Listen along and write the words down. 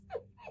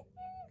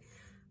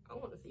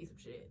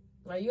shit.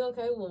 Are you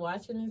okay with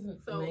watching this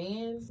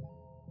man?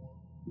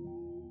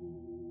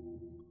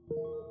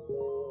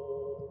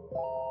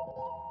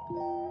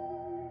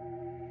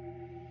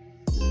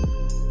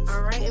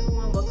 Alright,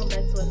 everyone, welcome back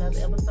to another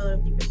episode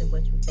of Deeper Than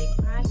What You Think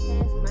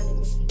podcast. My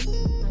name is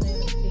Kiki. My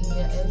name is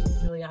Kenya. As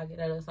usual, y'all get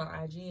at us on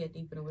IG at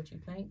Deeper Than What You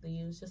Think. The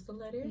U is just a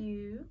letter.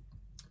 You.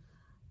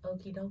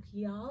 Okie dokie,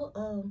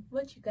 y'all.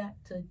 What you got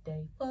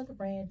today for the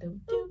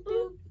random?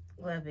 Doo-doo.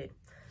 Love it.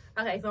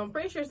 Okay, so I'm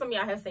pretty sure some of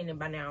y'all have seen it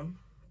by now.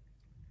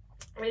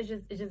 It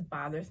just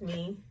bothers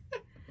me.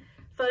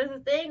 So there's a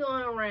thing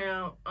going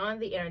around on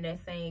the internet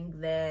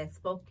saying that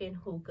smoking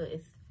hookah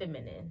is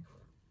feminine.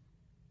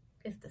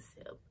 It's the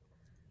sip.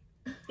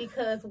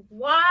 Because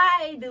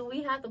why do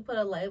we have to put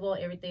a label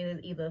on everything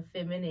that's either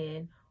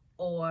feminine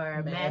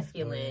or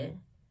masculine?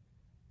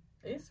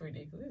 It's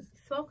ridiculous.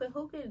 Smoking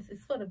hookah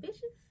is for the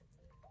bitches?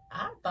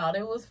 I thought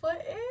it was for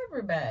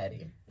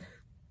everybody.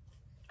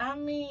 I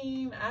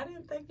mean, I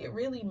didn't think it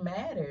really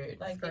mattered.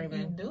 Like, if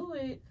you do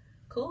it,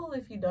 cool.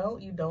 If you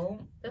don't, you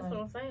don't. That's what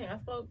I'm saying.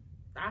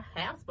 I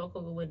have smoked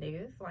hookah with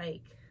niggas.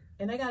 Like,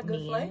 and they got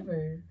good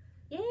flavor.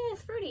 Yeah,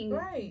 it's fruity.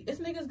 Right. It's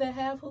niggas that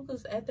have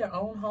hookahs at their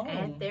own home.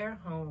 At their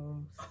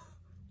homes.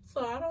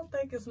 So I don't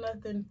think it's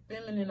nothing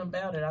feminine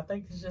about it. I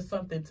think it's just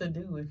something to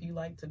do if you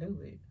like to do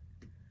it.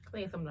 I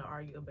think it's something to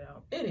argue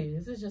about. It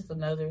is. It's just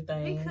another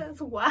thing.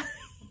 Because why?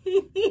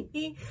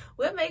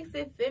 What makes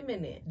it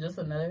feminine? Just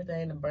another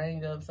thing to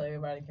bring up so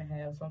everybody can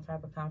have some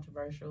type of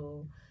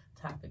controversial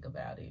topic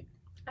about it.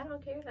 I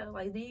don't care though.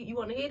 Like, do you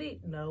want to hit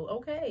it? No.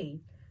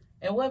 Okay.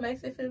 And what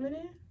makes it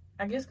feminine?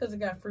 I guess because it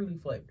got fruity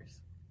flavors.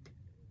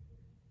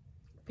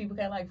 People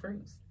can't like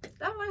fruits.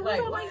 I'm like,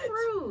 who don't like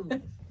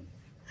fruit?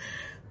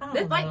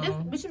 That's like this,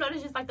 but you know,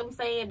 it's just like them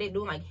saying they're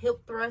doing like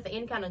hip thrusts or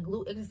any kind of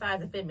glute exercise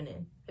is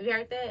feminine. Have you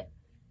heard that?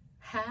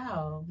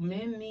 How?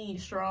 Men need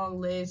strong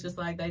legs just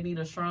like they need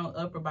a strong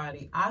upper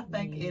body. I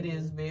think it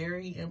is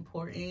very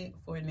important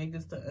for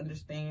niggas to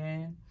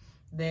understand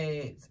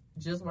that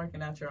just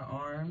working out your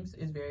arms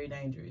is very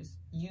dangerous.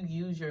 You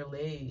use your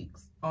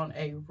legs on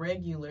a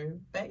regular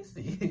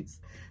basis.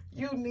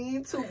 You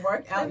need to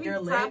work out your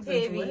legs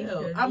as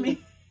well. I mean,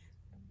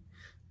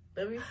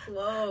 let me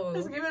slow.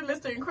 It's giving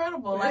Mr.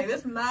 Incredible. Like,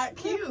 it's not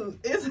cute.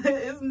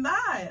 It's not.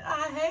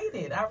 I hate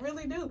it. I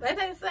really do. They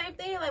say the same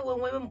thing. Like,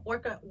 when women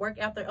work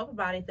out their upper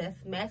body,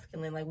 that's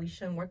masculine. Like, we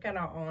shouldn't work out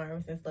our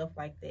arms and stuff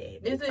like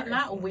that. Is it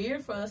not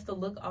weird for us to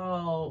look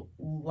all,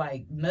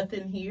 like,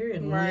 nothing here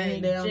and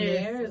laying down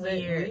there? Is that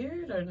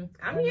weird? Or,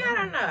 I mean, I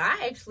don't know.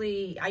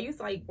 I used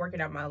to like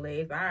working out my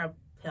legs, but I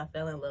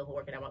fell in love with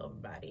working out my upper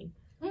body.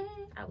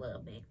 Mm-hmm. I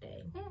love back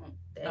day.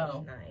 That's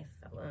nice.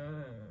 I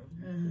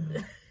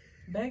love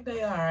back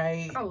day, all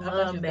right. I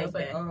love back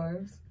day.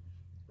 Arms.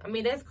 I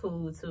mean, that's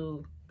cool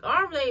too.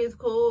 Arm day is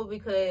cool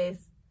because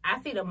I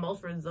see the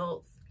most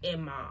results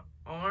in my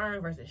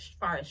arm versus as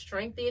far as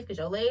strength is, because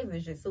your legs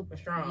is just super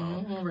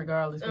strong.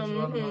 Regardless, because you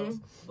run the most.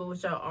 But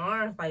with your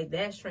arms, like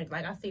that strength,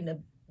 like I seen the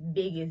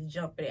biggest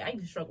jump in it. I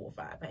used to struggle with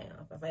 5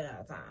 pounds. I say that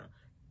all the time.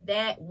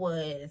 That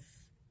was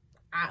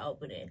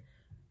eye-opening.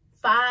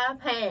 5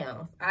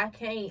 pounds.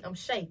 I'm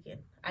shaking.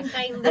 I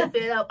can't lift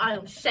it up. I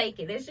am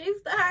shaking. It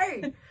used to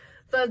hurt.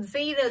 So to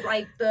see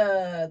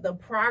the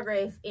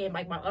progress in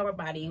like my upper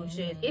body, which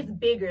is it's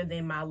bigger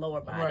than my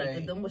lower body.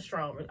 Right. Them was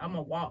stronger. I'm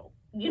a walk.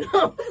 You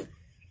know.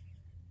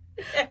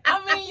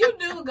 I mean, you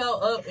do go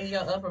up in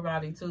your upper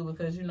body too,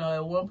 because you know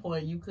at one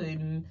point you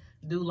couldn't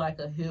do like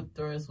a hip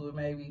thrust with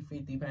maybe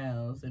 50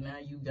 pounds, and now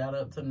you got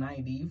up to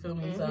 90. You feel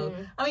me? So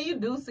I mean, you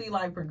do see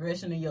like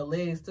progression in your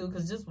legs too,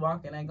 because just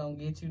walking ain't gonna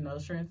get you no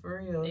strength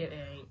for real. It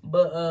ain't.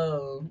 But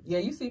yeah,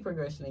 you see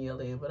progression in your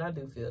legs, but I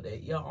do feel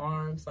that your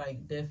arms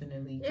like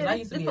definitely. Because I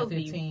used to be at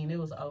 15, it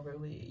was over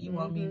with. You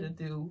want me to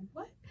do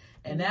what?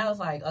 And now it's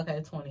like, okay,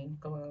 20,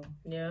 come on.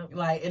 Yeah.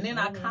 Like, and then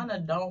I kind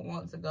of don't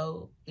want to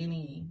go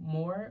any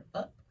more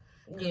up.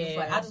 Yeah. It's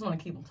like, I just want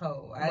to keep them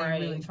toned. I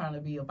ain't really trying to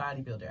be a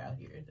bodybuilder out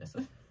here.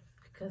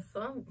 Because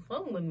some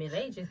women,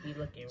 they just be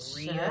looking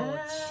real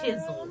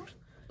chiseled.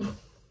 But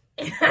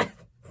there's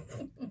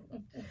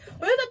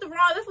nothing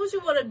wrong. That's what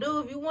you want to do.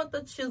 If you want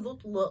the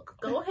chiseled look,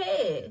 go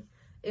ahead.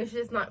 It's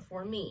just not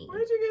for me.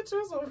 Where'd you get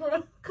chiseled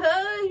from?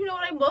 Cause you know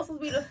when they muscles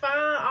be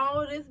defined,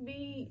 all this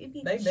be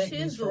they chiseled.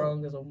 They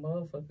strong as a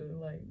motherfucker.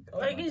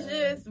 Like it's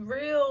just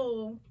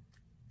real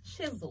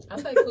chiseled.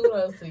 I say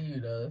kudos to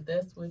you though, if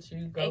that's what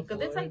you go for.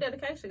 Cause it take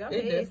dedication. Go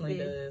it ahead, definitely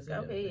does.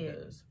 Go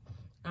ahead. Does.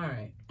 All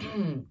right.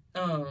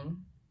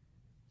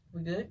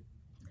 We good?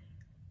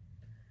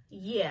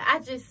 Yeah.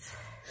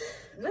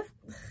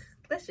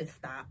 Let's just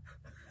stop.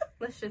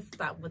 Let's just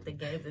stop with the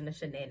games and the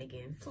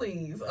shenanigans.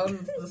 Please,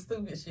 on the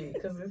stupid shit,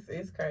 because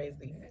it's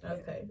crazy.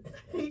 Okay.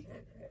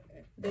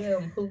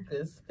 Damn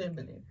hookah's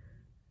feminine.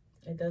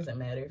 It doesn't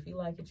matter. If you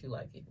like it, you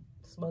like it.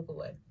 Smoke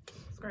away.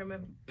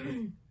 Screaming.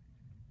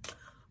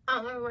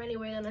 Alrighty,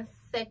 we're going to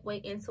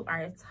segue into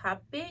our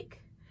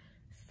topic.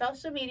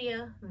 Social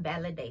media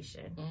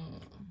validation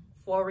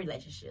for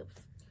relationships.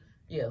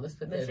 Yeah, let's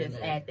put that in there. Let's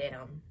just add that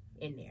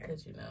in there.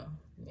 Cause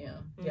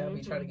y'all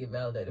be trying to get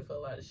validated for a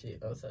lot of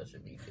shit on social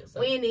media. So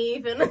We ain't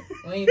even.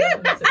 we ain't going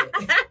into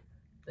it.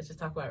 Let's just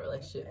talk about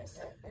relationships.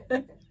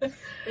 We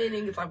didn't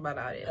even talk about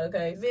all that.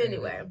 Okay. But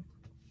anyway,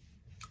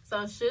 so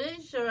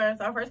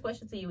our first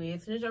question to you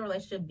is, should your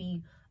relationship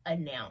be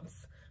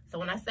announced? So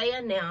when I say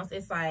announced,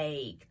 it's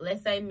like,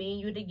 let's say me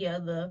and you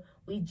together,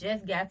 we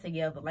just got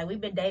together. Like,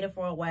 we've been dating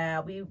for a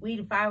while.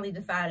 We finally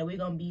decided we're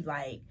going to be,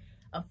 like,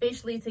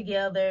 officially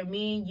together.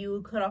 Me and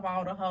you cut off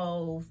all the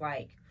hoes,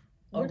 like,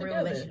 a real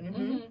relationship.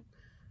 Mm-hmm.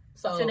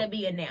 So should it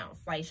be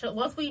announced? Like,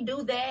 once we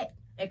do that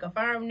and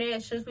confirm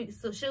that,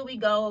 should we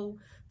go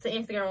to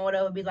Instagram or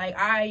whatever, be like,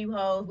 all right, you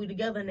hoes, we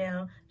together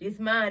now. This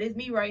mine, this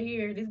me right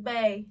here, this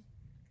bae.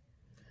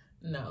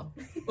 No.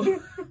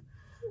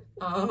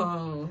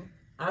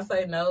 I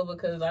say no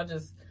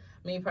because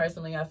me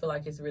personally, I feel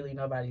like it's really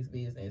nobody's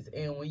business.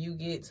 And when you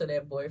get to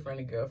that boyfriend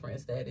and girlfriend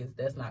status,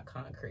 that's not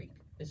concrete.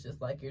 It's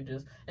just like and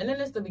then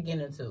it's the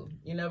beginning too.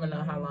 You never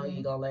know how long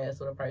you gonna last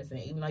with a person,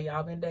 even though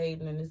y'all been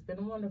dating and it's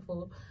been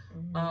wonderful.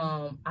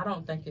 I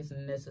don't think it's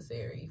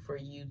necessary for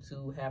you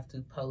to have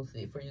to post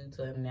it, for you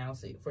to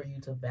announce it, for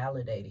you to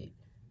validate it.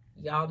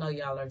 Y'all know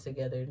y'all are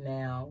together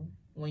now.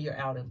 When you're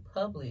out in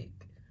public,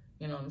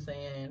 you know what I'm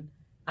saying?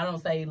 I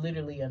don't say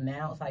literally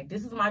announce, like,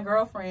 this is my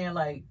girlfriend.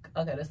 Like,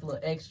 okay, that's a little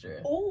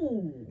extra.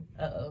 Ooh.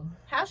 Uh-oh.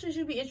 How should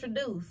you be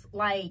introduced?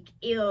 Like,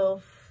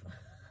 if...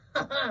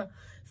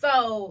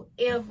 So,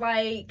 if,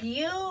 like,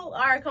 you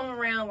are coming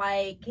around,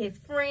 like, his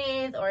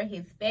friends or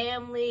his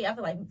family, I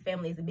feel like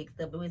family is a big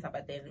step, but we'll talk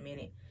about that in a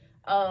minute.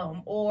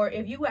 Or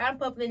if you were out in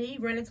public and you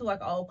run into,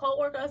 like, an old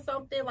coworker or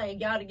something, like,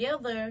 y'all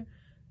together,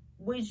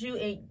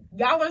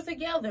 y'all are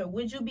together,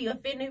 would you be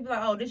offended and be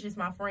like, oh, this is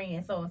my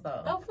friend,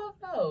 so-and-so? Oh, fuck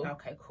no.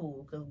 Okay,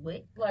 cool, because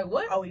what? Like,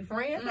 what? Are we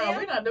friends No, now?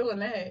 we're not doing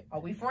that.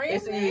 Are we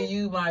friends It's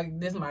either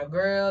this my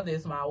girl,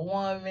 this my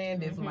woman,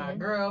 this my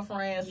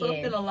girlfriend,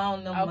 something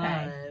along them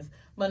lines.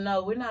 But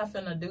no, we're not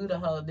finna do the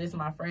whole this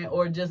my friend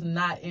or just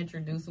not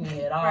introduce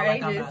me at all.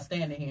 Like I'm not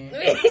standing here.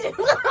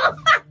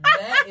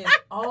 That is,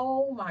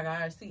 oh my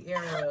gosh, see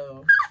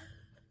Ariel,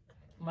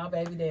 my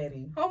baby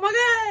daddy. Oh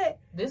my God.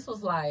 This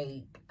was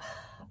like,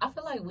 I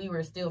feel like we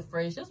were still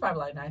fresh. It was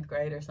probably like 9th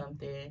grade or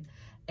something.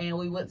 And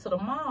we went to the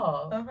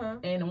mall.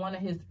 And one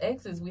of his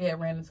exes, we had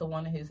ran into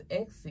one of his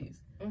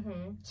exes.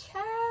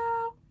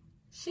 Child,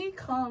 she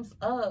comes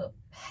up,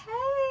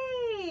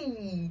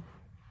 hey.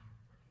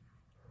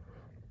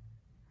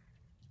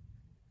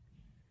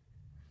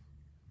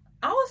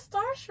 I was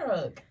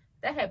starstruck.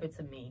 That happened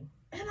to me.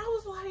 And I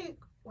was like,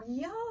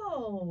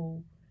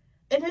 yo.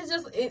 And it's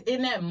just,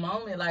 in that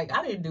moment, like,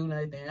 I didn't do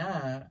nothing.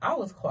 I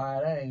was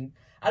quiet.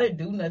 I didn't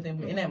do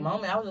nothing. In that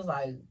moment, I was just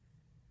like,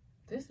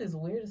 this is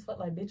weird as fuck.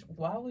 Like, bitch,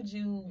 why would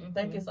you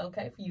think it's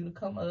okay for you to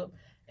come up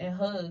and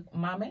hug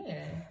my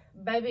man?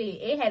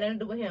 Baby, it had nothing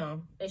to do with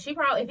him. And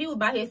if he was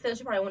by himself,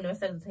 she probably wouldn't have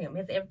said it to him.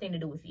 It has everything to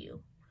do with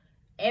you.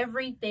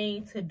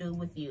 Everything to do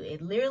with you.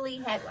 It literally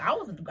had, I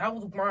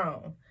was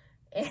grown.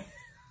 And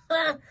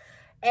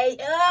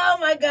oh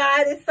my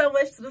God, there's so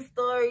much to the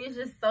story. It's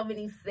just so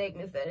many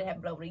segments that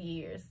happened over the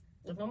years.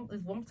 There's one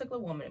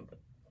particular woman.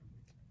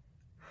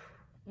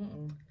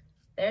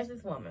 There's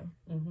this woman.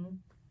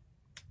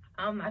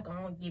 I'm not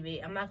gonna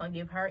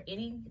give her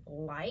any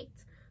light,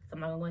 so I'm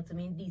not gonna go into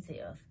many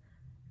details.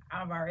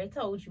 I've already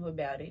told you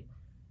about it,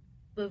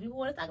 but if you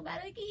want to talk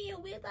about it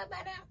again, we'll talk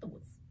about it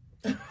afterwards.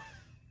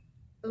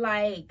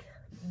 Like,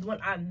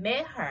 when I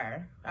met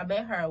her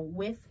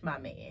with my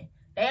man.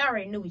 They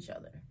already knew each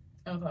other.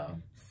 Okay.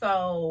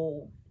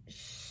 So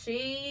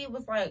she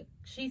was like,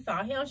 she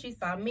saw him, she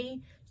saw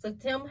me. She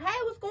looked at him, hey,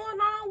 what's going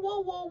on?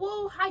 Whoa, whoa,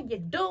 whoa, how you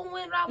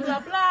doing? Blah, blah,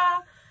 blah.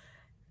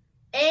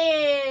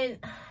 And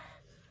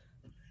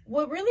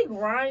what really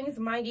grinds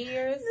my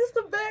gears. It's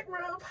the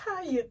background of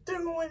how you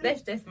doing.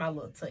 That's just my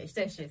little touch.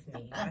 That's just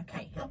me. I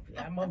can't help it.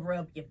 I'm gonna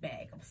rub your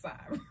back. I'm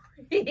sorry.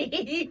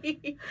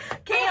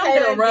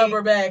 Cam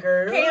rubber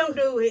backer. Cam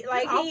do it.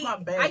 Like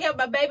I got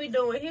my baby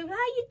doing. He, how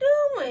you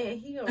doing?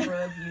 He gonna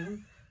rub you.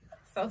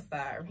 So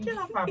sorry. Get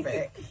off my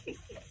back.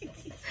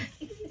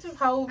 Just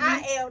hold me. I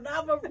am.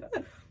 I'm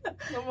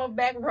a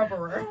back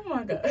rubberer. Oh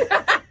my God.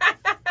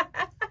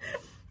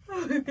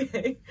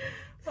 Okay.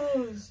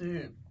 Oh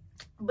shit.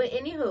 But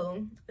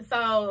anywho,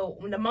 so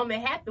when the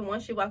moment happened,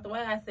 once she walked away,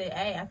 I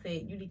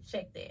said, you need to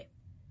check that.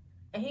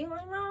 And he was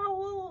like, no,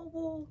 woo,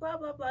 woo, blah,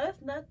 blah, blah.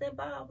 It's nothing,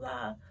 blah,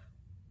 blah.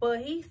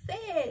 But he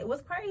said,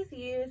 what's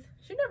crazy is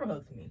she never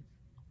hugs me.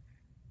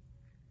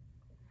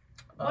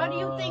 Why do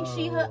you think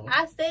she hugged?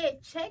 I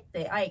said, check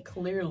that. Like,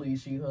 clearly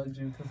she hugged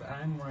you because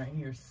I'm right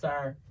here,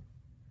 sir.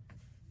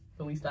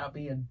 Can we stop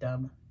being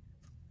dumb?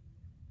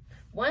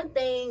 One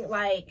thing,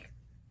 like,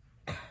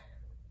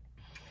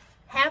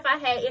 have I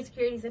had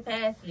insecurities in the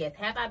past? Yes.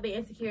 Have I been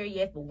insecure?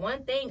 Yes. But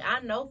one thing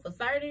I know for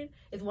certain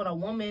is when a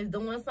woman is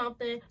doing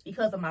something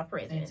because of my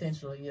presence.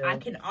 Intentionally, yeah. I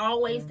can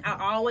always, I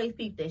always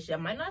peep that shit. I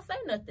might not say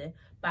nothing,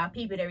 but I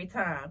peep it every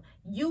time.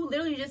 You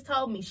literally just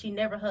told me she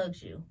never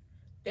hugs you.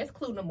 That's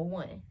clue number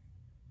one.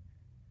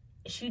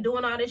 Is she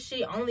doing all this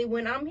shit only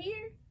when I'm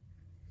here?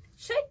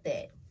 Check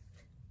that.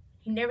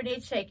 He never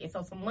did check it.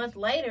 So some months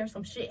later,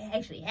 some shit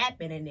actually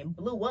happened and then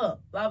blew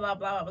up. Blah, blah,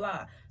 blah, blah,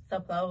 blah.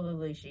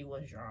 Supposedly she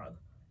was drunk.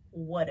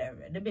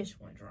 Whatever. The bitch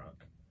wasn't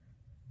drunk.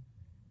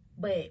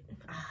 But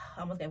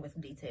I almost gave away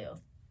some details.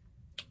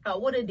 I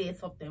would have did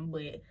something,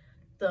 but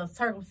the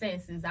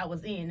circumstances I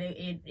was in,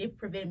 it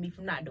prevented me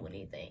from not doing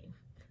anything.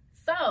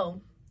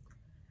 So,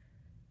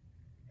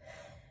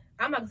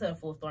 I'm not gonna tell the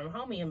full story. My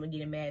homie ended up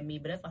getting mad at me,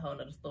 but that's a whole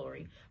nother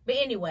story. But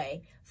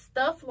anyway,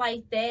 stuff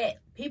like that,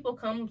 people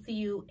come to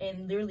you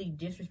and literally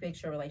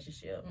disrespect your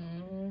relationship.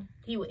 Mm-hmm.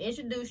 He will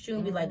introduce you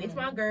and be like, this is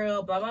my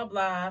girl, blah, blah,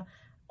 blah.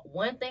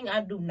 One thing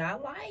I do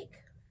not like,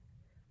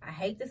 I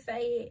hate to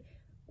say it,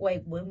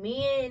 with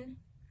men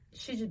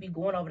should just be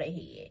going over their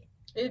head.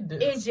 It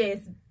does. It's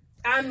just,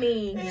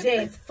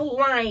 just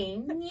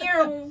flying.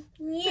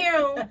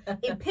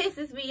 It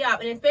pisses me off.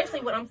 And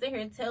especially when I'm sitting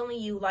here telling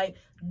you, like,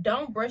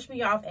 don't brush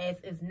me off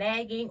as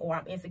nagging or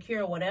I'm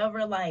insecure or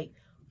whatever. Like,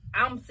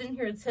 I'm sitting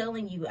here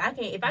telling you,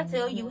 if I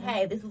tell you,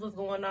 hey, this is what's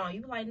going on,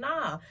 you be like,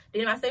 nah.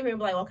 Then I sit here and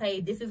be like, okay,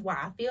 this is why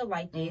I feel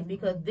like this,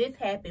 because this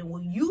happened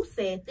when you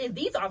said this.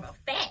 These are the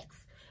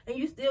facts. And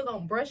you still gonna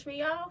brush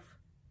me off?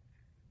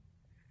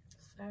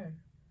 Sir.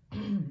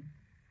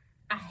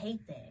 I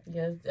hate that.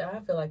 Yes,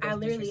 I feel like that's I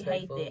literally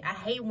hate that. I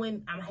hate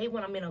when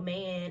I'm in a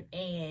man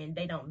and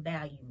they don't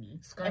value me,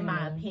 in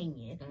my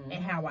opinion,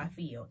 and how I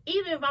feel.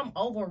 Even if I'm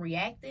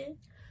overreacting,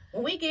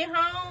 when we get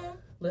home,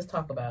 let's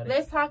talk about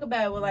it.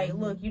 We're like,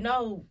 look, you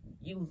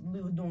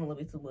was doing a little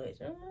bit too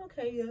much.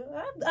 Okay,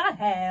 yeah, I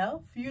have.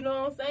 You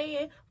know what I'm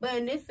saying? But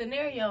in this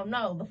scenario,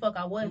 no, the fuck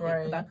I wasn't,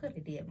 because I could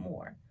have did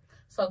more.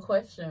 So,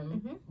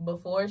 question,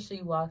 before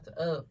she walked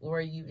up, were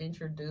you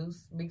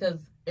introduced? Because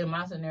in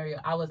my scenario,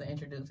 I wasn't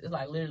introduced. It's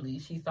like literally,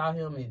 she saw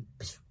him and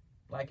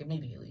like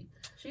immediately.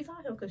 She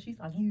saw him because she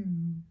saw you.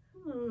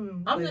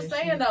 I'm just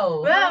saying though.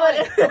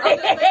 Like,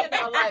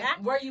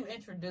 were you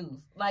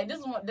introduced? Like, this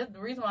the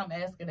reason why I'm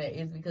asking that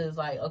is because,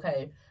 like,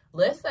 okay,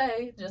 let's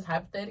say, just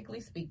hypothetically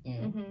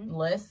speaking,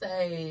 let's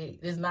say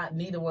it's not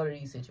neither one of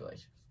these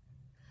situations.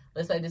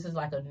 Let's say this is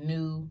like a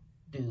new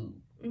dude.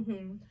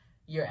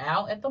 You're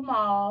out at the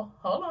mall.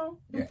 Hold on.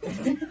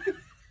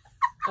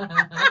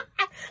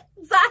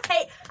 So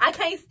I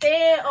can't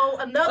stand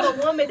on another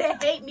woman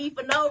that hate me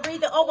for no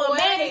reason over a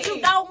man that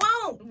you don't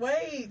want.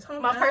 Wait,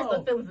 my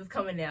personal feelings is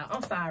coming out.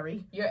 I'm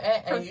sorry. You're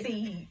at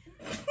proceed.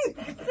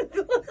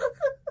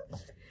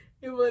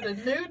 You're with a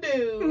new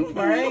dude,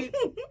 right?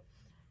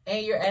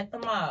 And you're at the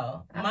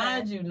mall.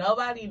 Mind you,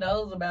 nobody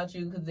knows about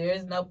you because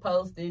there's no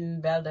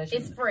posting validation.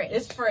 It's fresh.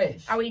 It's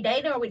fresh. Are we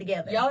dating or are we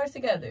together? Y'all are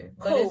together.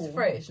 Cool. But it's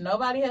fresh.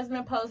 Nobody has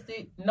been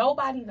posted.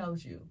 Nobody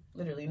knows you.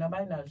 Literally,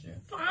 nobody knows you.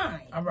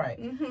 Fine. All right.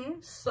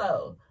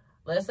 So,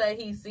 let's say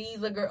he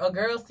sees a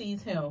girl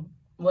sees him,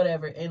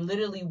 whatever, and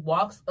literally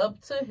walks up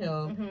to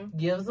him,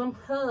 gives him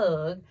a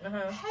hug.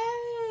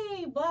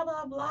 Hey, blah,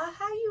 blah, blah.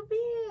 How you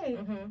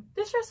been?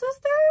 This your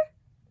sister?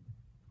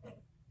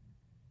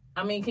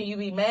 I mean, can you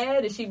be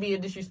mad? Is she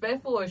being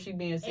disrespectful or is she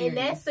being serious? In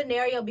that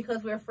scenario,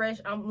 because we're fresh,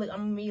 I'm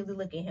immediately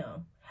looking at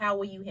him. How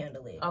will you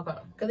handle it? Okay.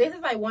 Because this is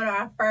like one of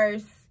our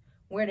first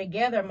we're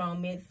together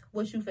moments.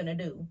 What you finna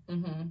do?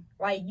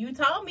 Like, you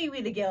told me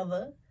we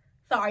together.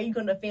 So are you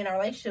going to defend our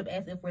relationship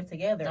as if we're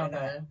together or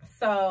not?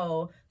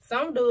 So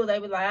some dudes, they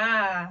be like,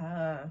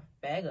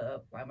 bag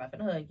up. I'm not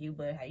finna hug you,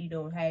 but how you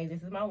doing? Hey,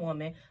 this is my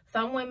woman.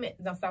 Some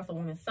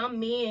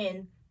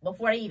men,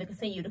 before they even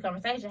continue the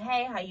conversation,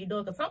 hey, how you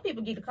doing? Because some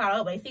people get caught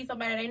up. They see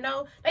somebody they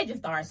know, they just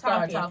start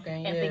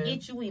talking and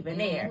forget you even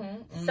there.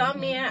 Some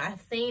men, I've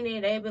seen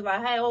it, they be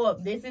like, hey,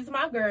 this is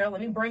my girl.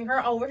 Let me bring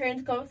her over here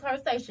into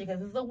conversation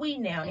because it's a we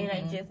now. It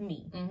ain't just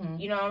me.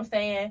 You know what I'm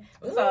saying?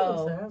 Ooh,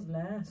 so sounds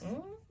nice.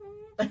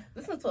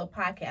 Listen to a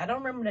podcast. I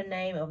don't remember the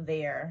name of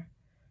their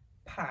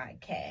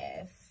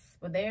podcast,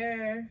 but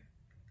it's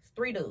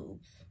 3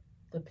 dudes.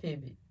 The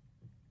Pivot.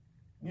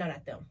 No,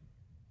 not them.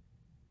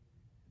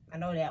 I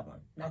know that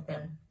one. Not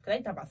them. Because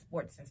they talk about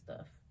sports and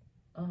stuff.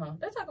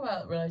 They talk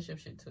about relationship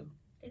shit too.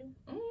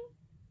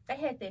 They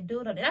had that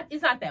dude on it.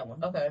 It's not that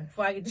one. Okay.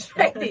 Before I get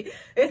distracted.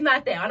 It's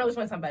not that. I know which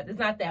one I'm talking about. It's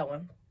not that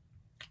one.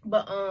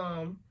 But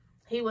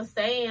he was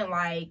saying,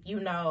 like,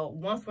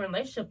 once we're in a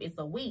relationship, it's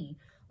a we.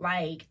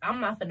 Like,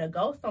 I'm not finna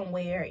go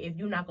somewhere if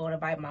you're not gonna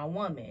invite my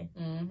woman.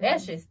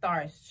 That shit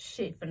starts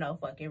shit for no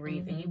fucking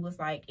reason. He was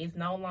like, it's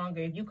no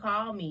longer, if you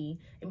call me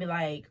and be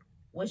like,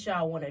 what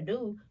y'all want to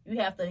do, you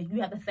have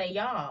to say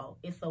y'all.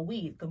 It's a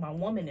we, because my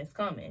woman is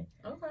coming.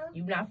 Okay.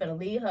 You're not finna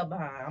leave her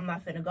behind. I'm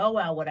not finna go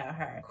out without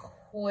her.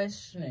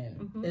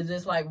 Questioning. Is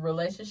this like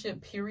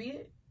relationship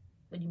period?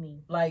 What do you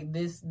mean? Like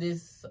this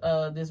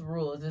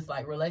rule, is this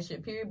like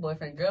relationship period,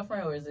 boyfriend,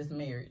 girlfriend, or is this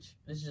marriage?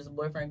 This is just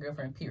boyfriend,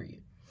 girlfriend,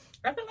 period.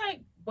 I feel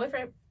like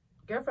boyfriend,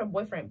 girlfriend,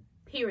 boyfriend,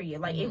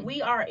 period. Like, if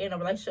we are in a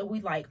relationship,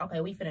 we like, okay,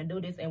 we finna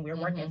do this and we're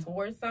working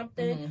towards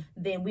something,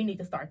 then we need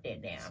to start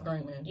that down.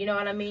 Screaming. You know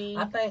what I mean?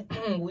 I think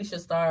we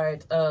should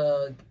start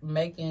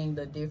making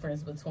the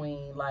difference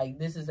between, like,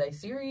 this is a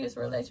serious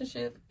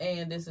relationship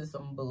and this is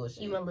some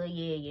bullshit. You a little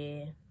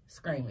yeah.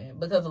 Screaming.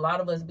 Because a lot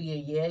of us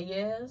being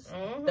yes,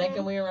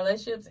 thinking we're in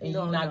relationships and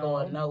you're not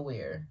going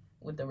nowhere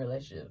with the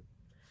relationship.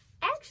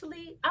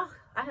 Actually, I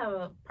have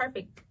a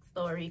perfect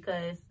story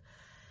because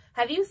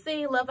have you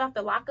seen Love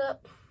After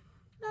Lockup?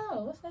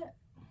 No, what's that?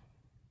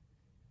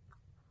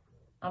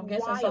 I'm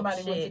guessing Wild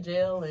somebody went to shit.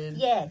 jail and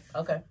Yes.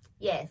 okay.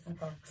 Yes.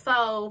 Okay.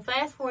 So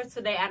fast forward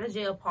to the out of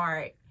jail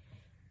part.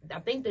 I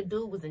think the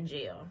dude was in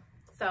jail.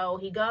 So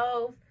he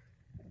goes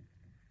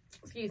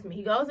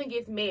and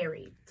gets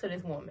married to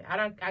this woman.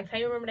 I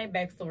can't remember that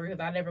backstory because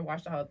I never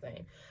watched the whole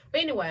thing.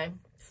 But anyway,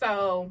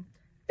 so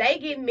they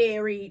get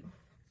married,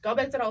 go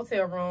back to the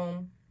hotel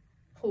room,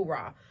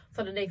 hoorah.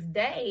 So the next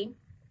day,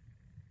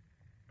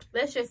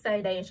 let's just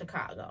say they in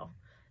Chicago.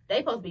 They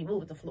supposed to be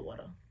moving to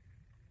Florida.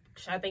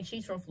 I think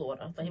she's from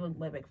Florida, so he moved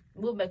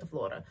back to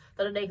Florida.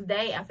 So the next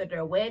day after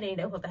their wedding,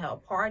 they were supposed to have a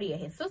party at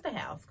his sister's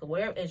house. Because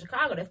where in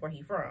Chicago, that's where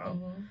he's from.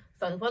 Mm-hmm.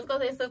 So he's supposed to go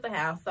to his sister's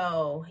house.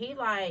 So he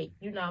like,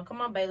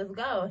 come on, babe, let's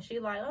go. And she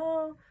like,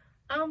 oh,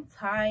 I'm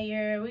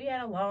tired. We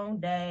had a long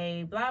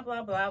day. Blah,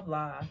 blah, blah,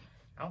 blah.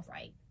 I was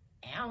like,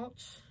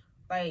 ouch.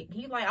 Like,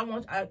 he like,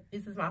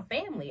 this is my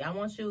family. I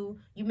want you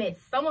met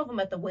some of them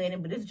at the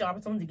wedding, but this is your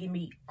opportunity to give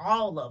me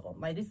all of them.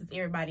 Like, this is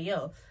everybody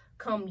else.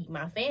 Come meet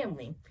my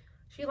family.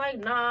 She like,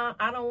 nah,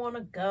 I don't want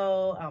to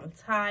go. I'm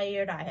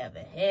tired. I have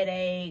a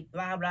headache.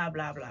 Blah, blah,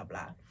 blah, blah,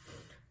 blah.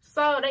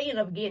 So they end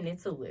up getting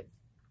into it.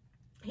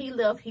 He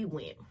left. He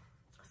went.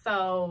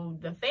 So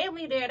the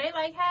family there, they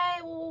like,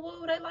 hey,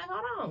 woo. They like,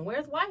 hold on.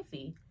 Where's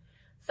wifey?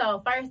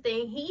 So first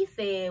thing he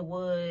said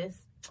was,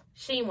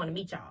 she didn't want to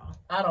meet y'all.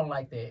 I don't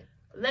like that.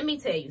 Let me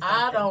tell you something.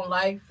 I don't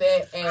like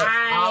that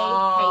at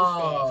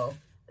all. Hate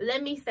that.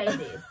 Let me say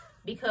this.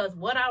 Because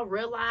what I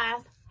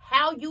realized,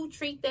 how you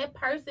treat that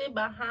person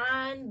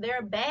behind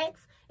their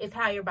backs is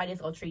how everybody's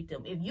gonna treat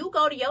them. If you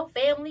go to your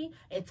family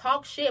and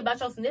talk shit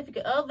about your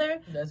significant other,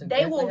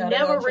 they will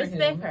never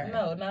respect her.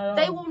 No, not at all.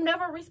 They will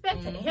never respect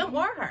him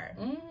or her.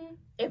 Mm-hmm.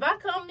 If I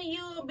come to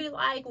you and be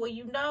like,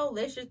 well,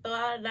 let's just throw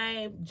out a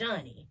name,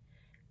 Johnny.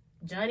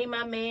 Johnny,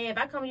 my man. If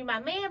I come to you,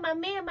 my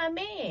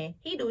man.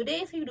 He do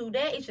this, he do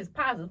that. It's just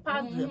positive.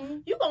 Mm-hmm.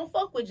 You gonna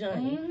fuck with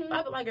Johnny. Mm-hmm. If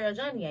I be like, girl,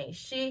 Johnny ain't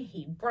shit.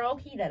 He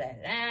broke. He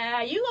da-da-da.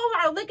 You gonna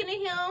start looking at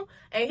him,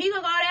 and he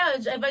gonna go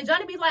down. If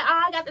Johnny be like,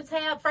 oh, I got the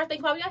tab. First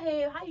thing pop in your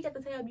head. How you got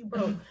the tab? You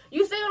broke.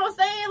 You see what I'm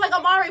saying? Like,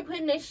 I'm already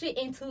putting that shit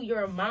into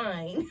your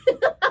mind.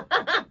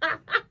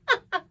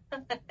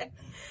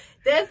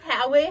 That's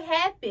how it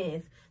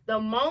happens. The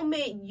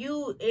moment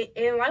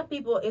and like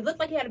people, it looked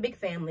like he had a big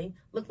family,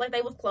 looked like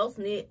they was close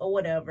knit or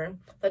whatever.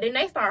 So then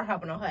they started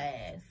hopping on her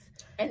ass,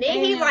 and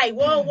then he like,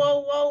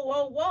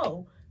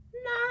 whoa.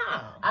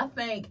 Nah. I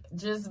think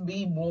just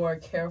be more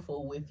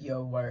careful with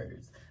your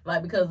words,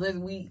 like because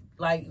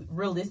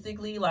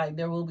realistically, like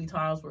there will be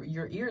times where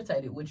you're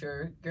irritated with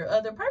your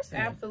other person,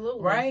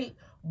 absolutely, right?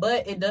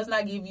 But it does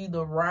not give you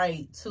the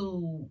right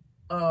to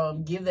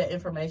give that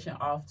information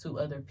off to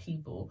other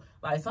people.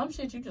 Like some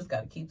shit you just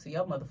got to keep to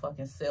your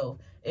motherfucking self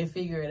and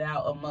figure it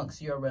out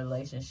amongst your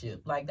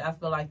relationship. Like I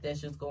feel like that's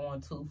just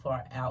going too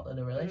far out of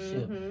the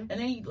relationship. And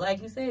then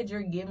like you said,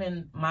 you're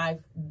giving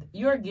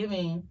your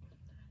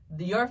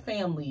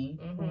family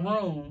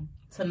room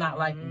to not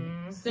like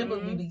me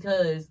simply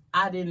because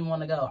I didn't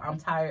want to go. I'm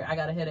tired. I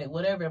got a headache.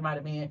 Whatever it might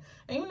have been.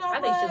 And I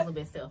think she's a little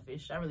bit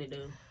selfish. I really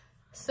do.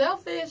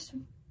 Selfish.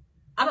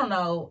 I don't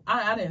know.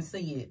 I didn't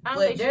see it. I don't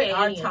but think there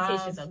are any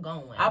times of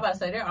going. I about to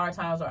say there are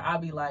times where I'll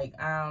be like,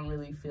 I don't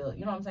really feel,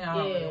 you know what I'm saying? I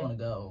don't really want to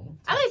go.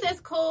 I think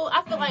that's cool.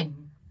 I feel like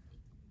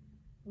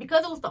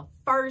because it was the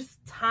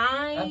first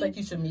time, I think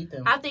you should meet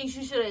them. I think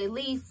you should at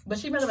least But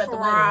she met them at the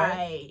wedding,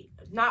 right?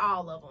 Not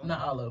all of them.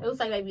 Not all of them. It was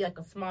like maybe like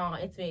a small,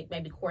 intimate,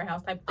 maybe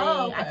courthouse type thing.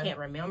 Oh, okay. I can't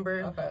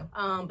remember. Okay.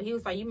 But he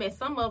was like, you met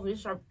some of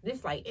them.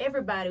 This like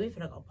everybody. We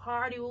finna go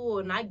party.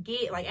 And I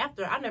get like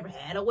after I never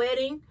had a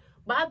wedding.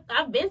 But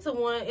I've been to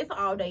one. It's an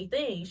all-day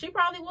thing. She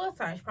probably was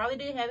tired. She probably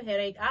did have a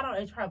headache.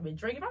 She's probably been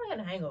drinking. Probably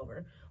had a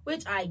hangover,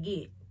 which I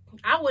get.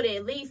 I would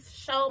at least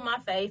show my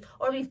face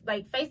or be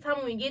like FaceTime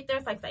when we get there.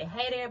 It's like say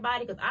hey to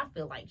everybody because I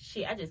feel like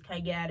shit. I just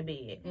can't get out of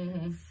bed.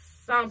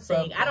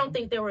 Something. I don't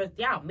think there was.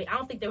 I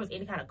don't think there was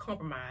any kind of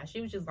compromise. She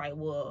was just like,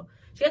 well,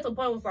 she got to a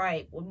point was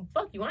like, well,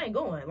 fuck you. I ain't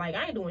going. Like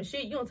I ain't doing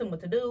shit. You don't tell me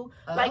what to do.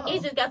 Like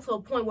it just got to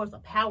a point where it's a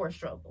power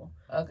struggle.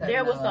 Okay.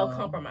 There was no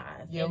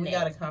compromise. Yeah, we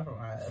got to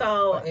compromise.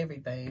 So for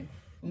everything.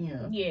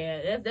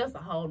 Yeah, that's a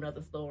whole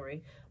nother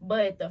story.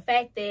 But the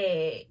fact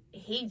that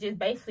he just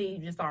basically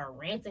just started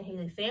ranting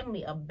his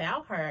family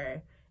about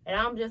her, and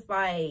I'm just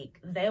like,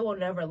 they will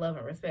never love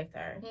and respect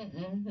her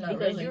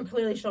because you're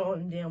clearly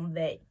showing them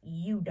that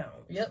you don't.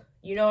 Yep.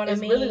 You know what I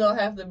mean? It's really gonna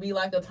have to be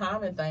like a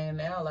timing thing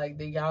now. Like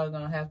y'all are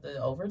gonna have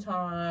to over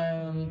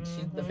time.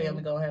 The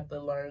family gonna have to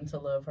learn to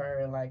love her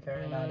and like her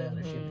and all that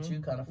other shit. But you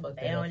kind of fucked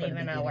that up. They don't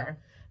even know her.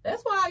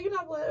 That's why you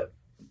know what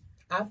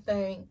I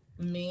think.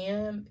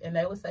 Men, and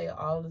they would say it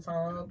all the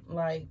time,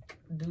 like,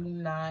 do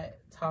not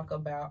talk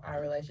about our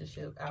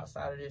relationship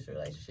outside of this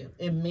relationship.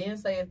 And men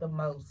say it the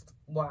most.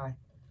 Why?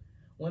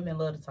 Women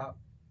love to talk.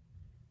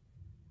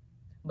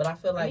 But I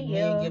feel like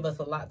men give us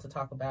a lot to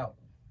talk about.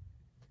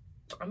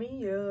 I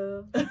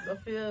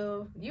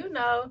feel,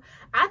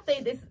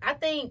 I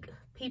think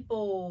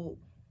people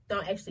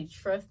don't actually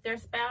trust their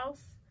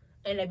spouse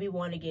and they be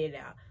wanting to get it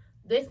out.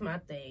 This my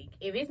thing.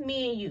 If it's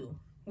me and you,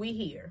 we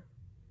here,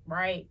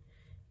 right?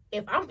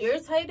 If I'm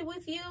irritated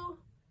with you,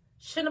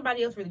 should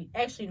nobody else really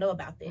actually know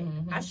about that?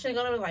 Mm-hmm. I shouldn't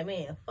go to be like,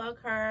 man, fuck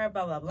her,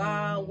 blah, blah,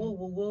 blah, woo,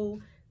 woo,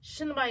 woo.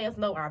 Should nobody else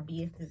know our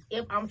business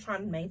if I'm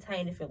trying to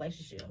maintain this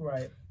relationship?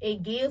 Right.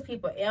 It gives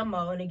people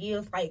ammo and it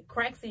gives like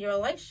cracks in your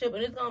relationship,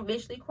 and it's gonna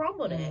eventually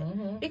crumble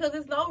that. Because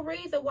there's no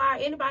reason why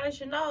anybody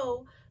should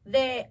know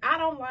that I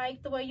don't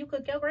like the way you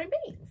cook your green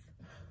beans.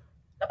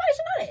 Nobody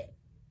should know that.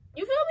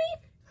 You feel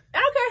me? I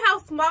don't care how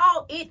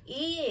small it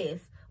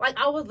is. Like,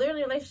 I was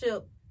literally in a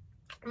relationship,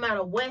 no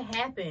matter what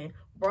happened,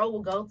 bro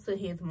will go to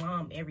his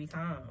mom every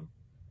time.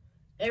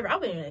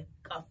 I've been in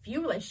a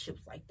few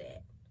relationships like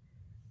that.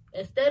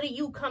 Instead of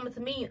you coming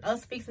to me and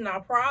us fixing our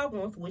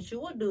problems, what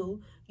you will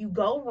do, you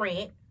go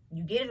rant,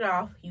 you get it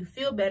off, you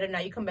feel better, now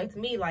you come back to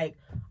me like,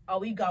 oh,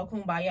 we go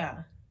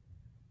kumbaya.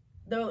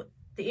 The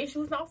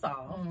issue is not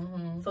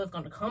solved. So it's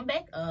going to come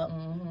back up,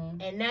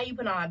 and now you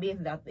put all our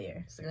business out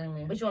there.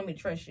 Screaming. But you want me to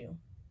trust you.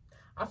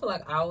 I feel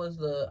like I was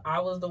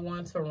the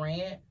one to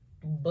rant,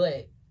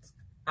 but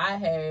I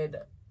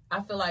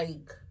feel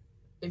like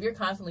if you're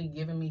constantly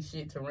giving me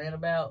shit to rant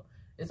about,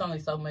 it's only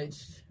so much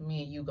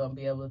me and you gonna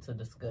be able to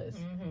discuss.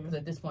 Because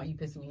at this point, you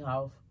pissing me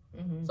off.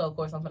 So of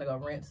course I'm gonna go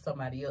rant to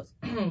somebody else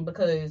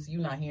because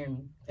you're not hearing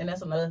me. And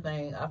that's another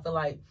thing. I feel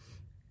like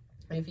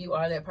if you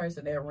are that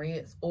person that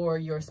rants or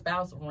your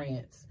spouse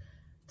rants,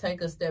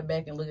 take a step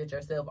back and look at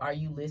yourself. Are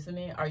you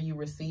listening? Are you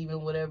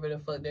receiving whatever the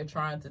fuck they're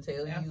trying to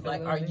tell you? Absolutely.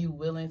 Like, are you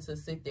willing to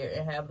sit there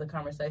and have the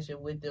conversation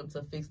with them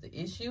to fix the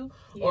issue?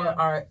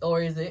 Yeah.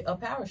 Or is it a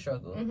power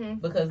struggle?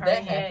 Because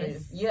that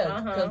happens.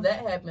 Yeah, because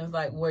that happens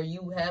like where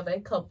you have a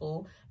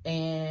couple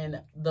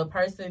and the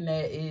person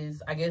that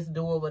is, I guess,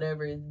 doing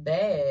whatever is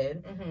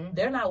bad,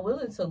 they're not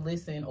willing to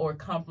listen or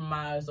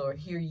compromise or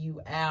hear you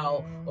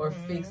out or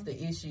fix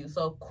the issue.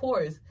 So, of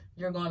course,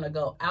 you're going to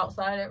go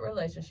outside that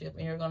relationship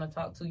and you're going to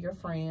talk to your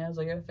friends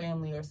or your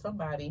family or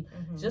somebody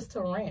just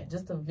to rant,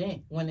 just to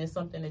vent when it's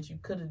something that you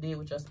could have did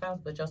with your spouse,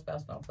 but your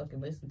spouse don't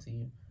fucking listen to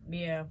you.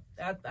 Yeah,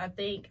 I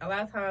think a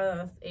lot of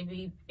times it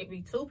be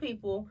two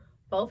people,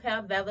 both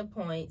have valid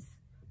points,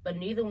 but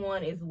neither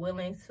one is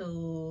willing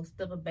to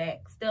step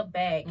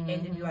back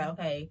and just be like,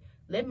 okay,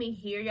 let me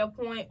hear your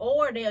point.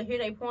 Or they'll hear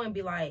their point and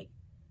be like,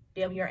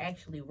 damn, you're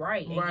actually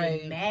right. And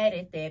get mad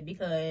at that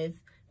because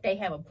they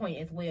have a point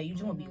as well. You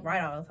just want to be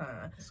right all the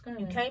time.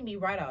 You can't be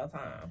right all the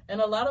time. And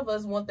a lot of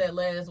us want that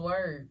last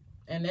word,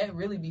 and that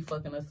really be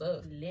fucking us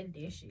up. Let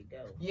that shit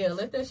go. Yeah,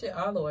 let that shit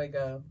all the way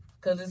go.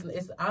 Because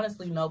it's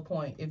honestly no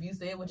point. If you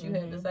said what you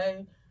had to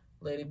say,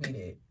 let it be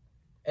that.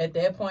 At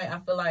that point, I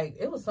feel like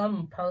it was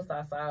some post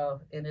I saw,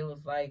 and it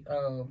was like,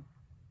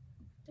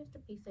 just a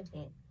piece of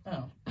hint.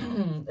 Oh.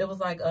 It was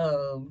like,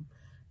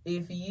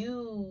 if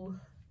you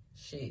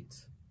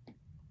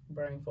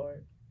brain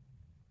fart.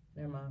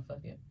 Never mind, fuck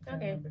it.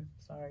 Can't remember.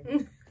 Sorry.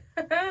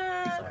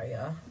 Sorry,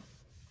 y'all.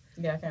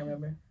 Yeah, I can't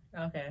remember.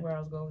 Okay. Where I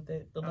was going with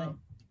it. The link.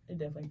 It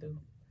definitely do.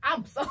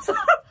 I'm so sorry.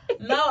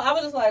 No, I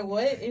was just like,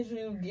 what is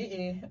you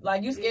getting?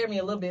 Like, you scared me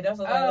a little bit. That's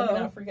what I was like, let me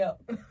not freak out.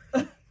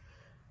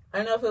 I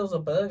don't know if it was a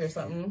bug or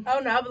something. Oh,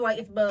 no, I was like,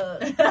 it's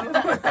bug.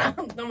 I'm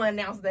going to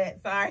announce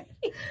that. Sorry.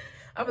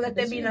 I'm going to let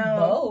that be known.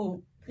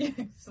 Bold.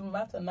 It's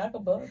about to knock a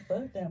bug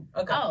down.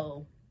 Okay.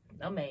 Oh.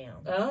 No, ma'am.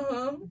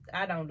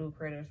 I don't do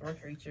critters or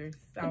creatures.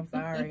 I'm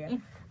sorry.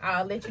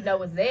 I'll let you know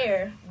it's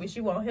there, but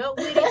you won't help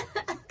with it.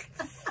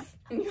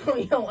 You're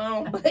on your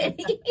own,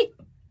 buddy.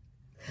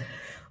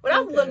 When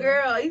I was a little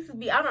girl, I used to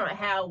be, I don't know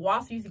how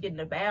wasps used to get in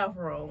the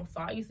bathroom,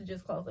 so I used to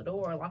just close the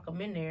door, lock them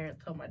in there, and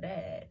tell my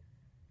dad.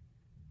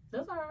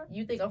 That's all right.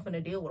 You think I'm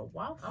finna deal with a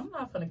wasp? I'm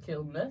not finna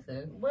kill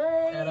nothing.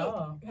 What? At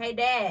all. Hey,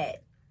 Dad.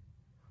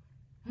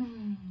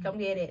 Come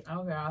get it. I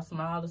don't care how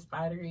small the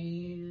spider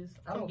is.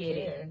 I don't get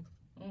care. It.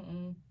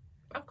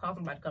 I've called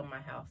somebody to come to my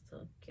house to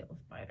kill a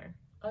spider.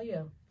 Oh,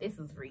 yeah. This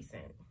is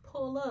recent.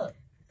 Pull up.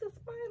 It's a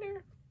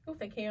spider. Who's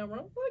the camera?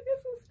 Look,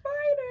 it's a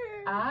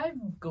spider.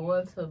 I've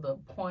gone to the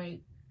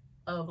point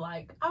of,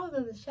 like, I was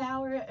in the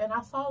shower and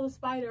I saw the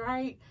spider,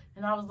 right?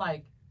 And I was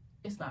like,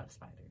 it's not a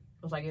spider.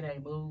 I was like, it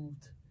ain't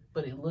moved,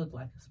 but it looked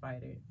like a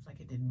spider. It's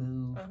like it didn't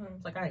move.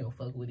 It's like, I ain't gonna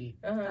fuck with it.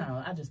 I don't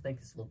know. I just think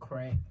it's a little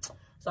crack.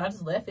 So I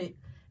just left it.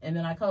 And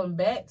then I come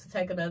back to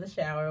take another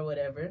shower or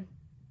whatever.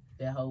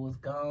 That hoe was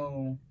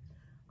gone.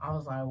 I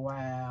was like,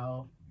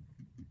 wow.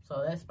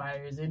 So that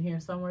spider is in here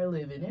somewhere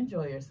living.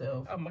 Enjoy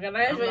yourself. Oh my God,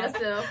 enjoy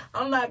yourself.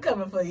 I'm not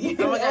coming for you.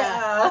 Oh my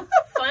God.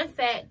 Fun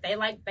fact,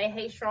 they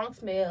hate strong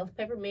smells.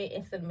 Peppermint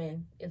and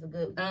cinnamon is a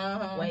good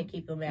way to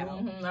keep them out.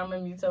 I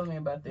remember you telling me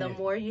about that. The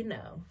more you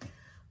know.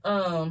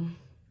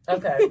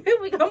 Okay.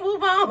 We gonna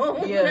move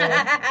on.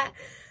 Yeah.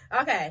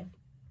 Okay.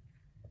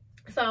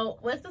 So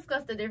let's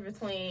discuss the difference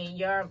between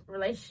your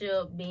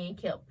relationship being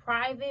kept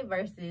private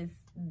versus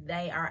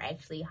they are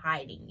actually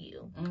hiding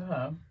you.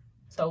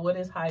 So what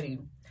is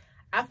hiding?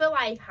 I feel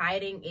like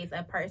hiding is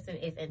a person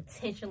is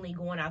intentionally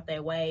going out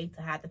their way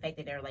to hide the fact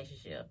that their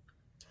relationship.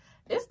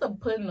 It's the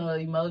putting the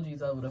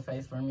emojis over the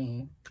face for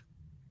me.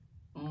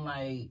 I'm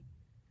like,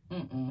 I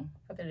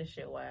think this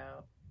shit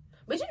wild.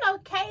 But you know,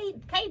 Kay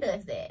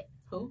does that.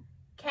 Who?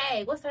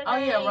 Kay, what's her name? Oh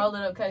yeah, roll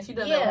it up, Kay. She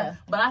does that.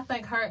 But I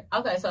think her.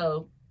 Okay,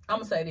 so I'm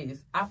gonna say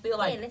this. I feel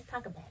like let's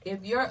talk about it.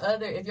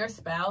 If your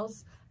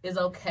spouse is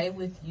okay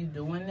with you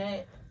doing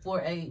that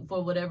for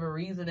whatever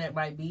reason that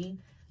might be,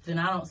 then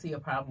I don't see a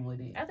problem with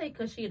it. I think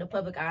because she in the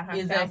public eye,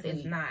 her spouse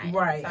is not.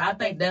 Right. So I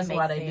think that's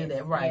why they do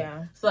that. Right.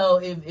 Yeah. So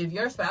if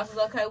your spouse is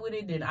okay with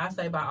it, then I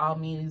say by all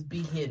means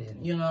be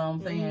hidden. You know what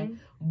I'm saying?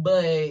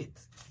 But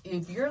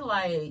if you're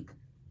like,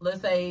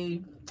 let's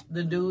say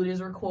the dude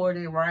is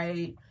recording,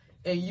 right,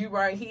 and you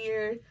right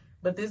here,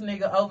 but this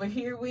nigga over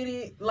here with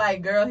it,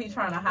 like, girl, he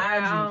trying to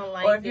hide you.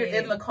 Like or if you're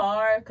in the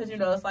car, because, you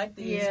know, it's like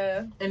this.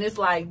 Yeah. And it's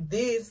like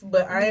this,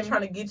 but I ain't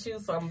trying to get you,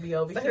 so I'm going to be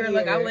over here.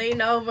 Like, I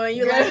lean over, and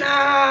you're like,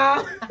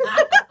 no.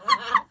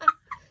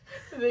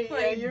 Then, yeah,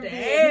 like, you're being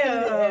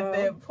at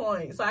that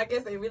point. So I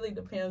guess it really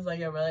depends on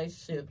your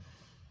relationship.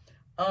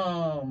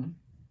 Now,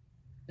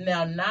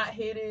 not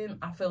hidden,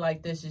 I feel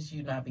like that's just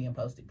you not being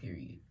posted,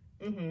 period.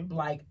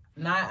 Like,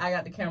 not I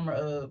got the camera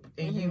up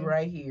and you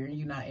right here and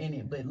you not in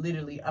it, but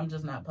literally I'm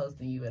just not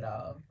posting you at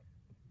all.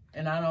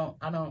 And I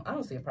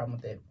don't see a problem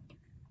with that.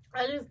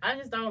 I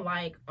just don't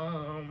like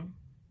the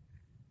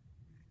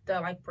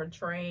like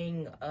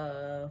portraying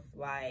of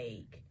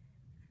like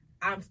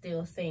I'm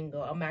still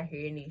single, I'm out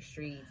here in these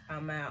streets,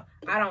 I'm out.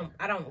 I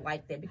don't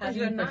like that because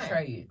you're not.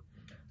 Portray it?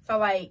 So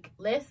like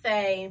let's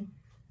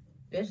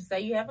just say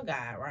you have a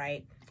guy,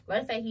 right?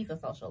 Let's say he's a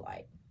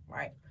socialite,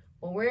 right?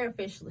 Well, we're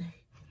officially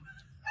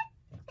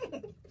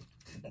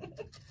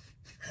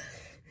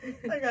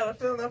I gotta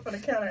feel enough for the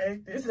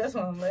counteract this. That's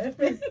why I'm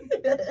laughing.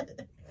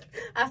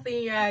 I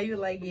seen your eye. You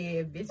like,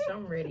 yeah, bitch,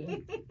 I'm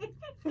ready.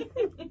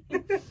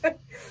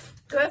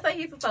 So let's say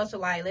he's a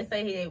socialite. Let's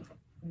say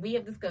we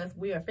have discussed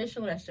we're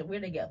official relationship. We're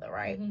together,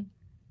 right?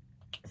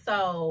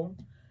 So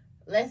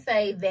let's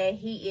say that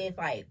he is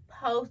like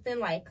posting,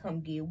 like, come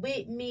get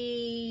with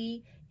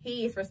me.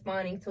 He is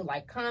responding to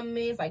like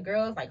comments, like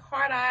girls, like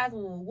heart eyes,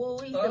 woo woo.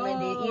 He's feeling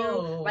it, you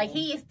know, like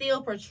he is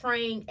still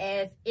portraying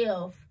as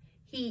if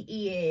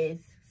he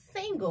is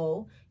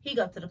single. He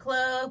goes to the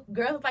club,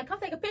 girls like, come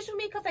take a picture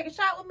with me, come take a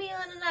shot with me,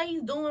 and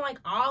he's doing like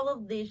all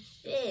of this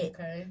shit.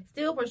 Okay.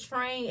 Still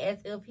portraying as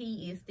if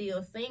he is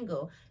still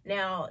single.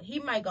 Now he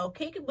might go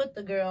kick it with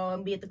the girl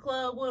and be at the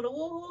club with her,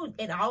 woo,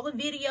 and all the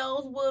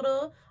videos with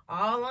her,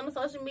 all on the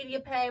social media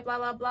page, blah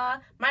blah blah.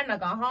 Might not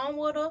go home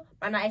with her,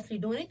 might not actually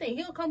do anything.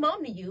 He'll come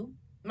home to you,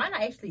 might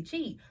not actually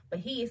cheat, but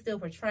he is still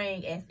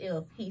portraying as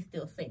if he's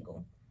still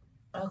single.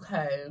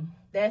 Okay.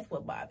 That's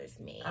what bothers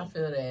me. I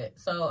feel that.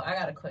 So I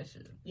got a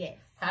question. Yes.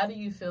 How do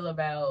you feel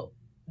about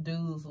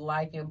dudes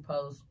liking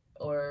posts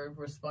or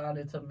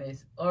responding to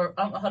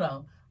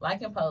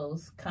liking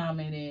posts,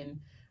 commenting,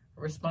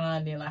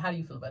 responding? Like, how do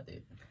you feel about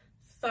that?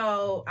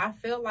 So I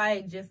feel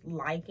like just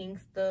liking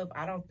stuff,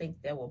 I don't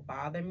think that will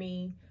bother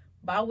me.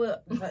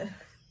 But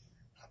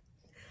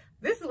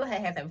this is what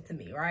had happened to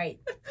me, right?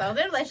 So I was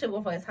in a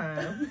relationship for a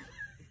time.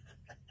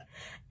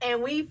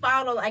 And we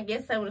follow, I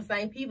guess, some of the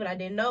same people. I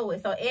didn't know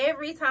it. So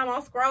every time I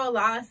scroll, all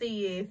I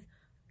see is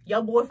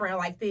your boyfriend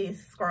like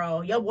this,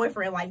 scroll. Your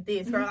boyfriend like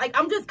this, scroll. Like,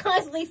 I'm just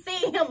constantly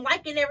seeing him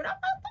liking everything.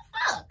 What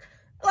the fuck?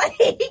 Like,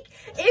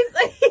 it's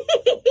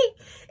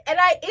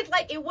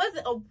like, it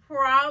wasn't a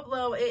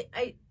problem.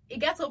 It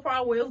got to a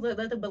problem where it was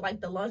nothing but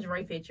like the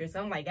lingerie picture.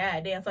 So I'm like,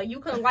 God damn. So you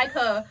couldn't like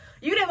her.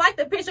 You didn't like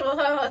the picture of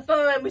her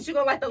son, but you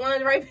gonna like the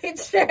lingerie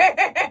picture.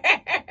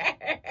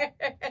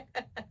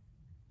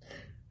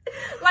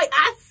 Like,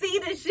 I see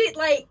the shit,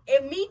 like,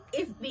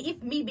 it's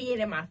me being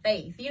in my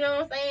face. You know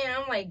what I'm saying?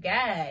 I'm like,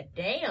 God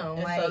damn.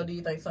 And like, so do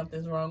you think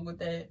something's wrong with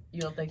that?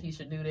 You don't think he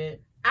should do that?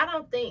 I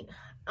don't think,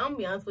 I'm gonna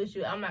be honest with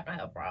you, I'm not gonna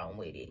have a problem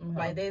with it.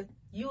 Like,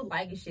 you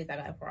liking shit, I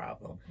got a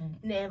problem.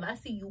 Now, if I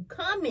see you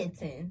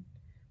commenting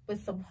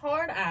with some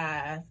hard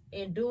eyes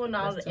and doing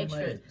all the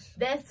extra,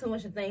 that's too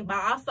much to think. But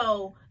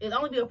also, it'll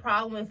only be a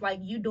problem if, like,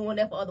 you doing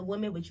that for other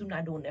women, but you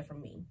not doing that for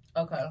me.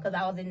 Okay. Because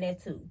I was in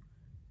that, too.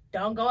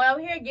 Don't go out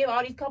here and give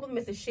all these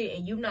compliments and shit,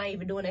 and you not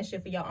even doing that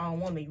shit for your own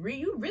woman.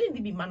 You really need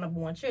to be my number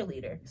one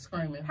cheerleader.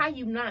 Screaming. How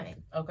you not?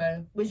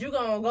 Okay. But you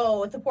gonna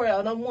go and support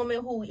another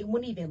woman who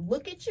wouldn't even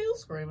look at you?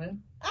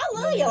 Screaming. I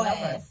love your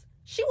ass.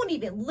 She wouldn't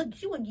even look.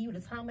 She wouldn't give you the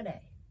time of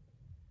day.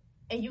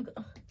 And you.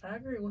 I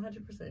agree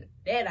 100%.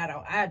 That I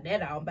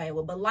don't bang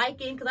with. But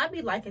liking, because I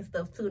be liking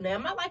stuff too. Now,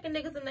 am I liking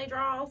niggas in their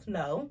drawers?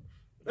 No.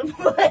 but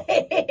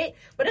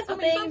that's the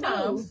thing.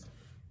 Sometimes.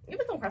 If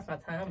it's on cross my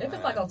time. If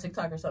it's like on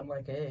TikTok or something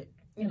like that.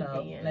 You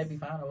know, they'd be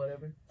fine or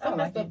whatever. Some of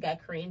my stuff got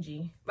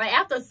cringy. Like,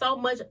 after so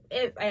much,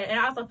 and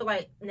I also feel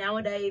like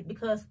nowadays,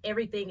 because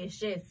everything is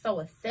just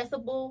so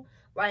accessible,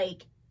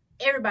 like,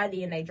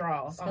 everybody in their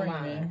drawers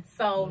online.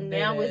 So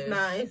now it's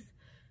nice.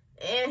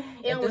 It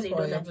don't really do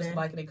nothing. I'm just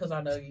liking it because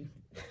I know you.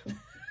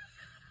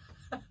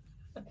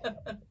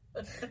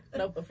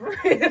 No, but for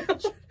real.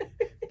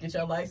 Get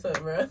your likes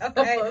up, bro.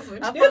 Okay.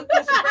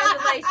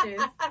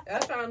 Congratulations.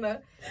 I'm trying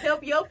to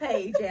help your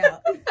page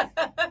out.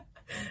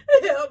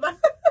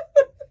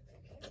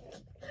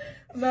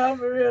 No,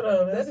 for real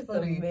though. That's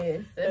funny.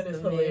 That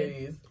is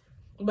hilarious.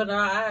 But no,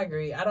 I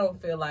agree. I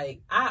don't feel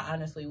like, I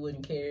honestly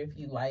wouldn't care if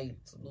you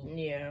liked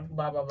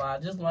blah, blah, blah,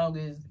 just long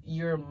as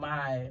you're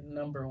my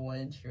number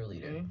one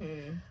cheerleader.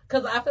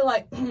 Because I feel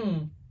like,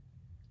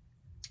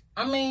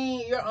 I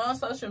mean, you're on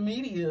social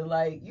media.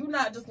 Like, you're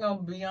not just going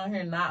to be on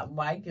here not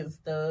liking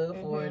stuff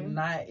or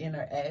not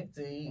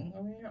interacting.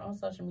 I mean, you're on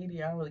social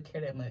media. I don't really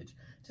care that much.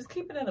 Just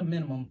keep it at a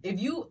minimum. If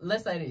you,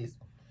 let's say this,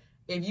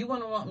 if you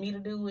want me to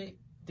do it,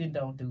 then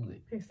don't do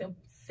it.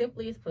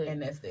 Simply as put.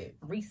 And that's it.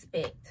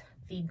 Respect.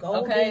 The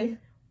golden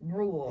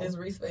rule is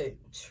respect.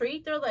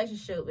 Treat the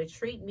relationship and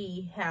treat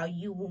me how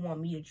you would want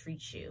me to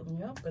treat you.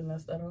 Yep, and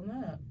that's that on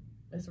that.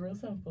 It's real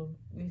simple.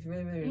 It's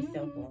really, really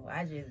simple.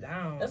 I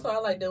don't. That's why I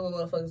like dealing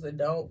with motherfuckers that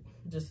don't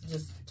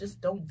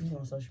just don't be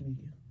on social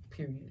media.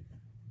 Period.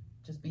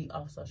 Just be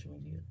off social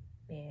media.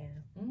 Yeah.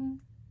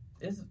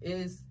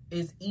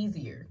 It's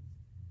easier.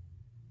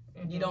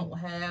 You don't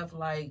have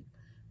like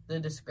the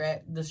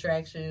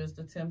distractions,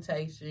 the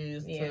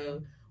temptations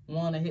to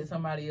want to hit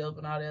somebody up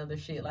and all the other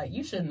shit. Like,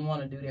 you shouldn't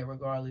want to do that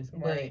regardless.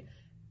 Right.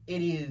 But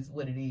it is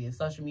what it is.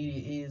 Social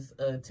media is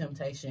a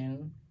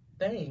temptation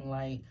thing.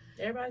 Like,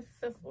 everybody's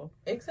accessible.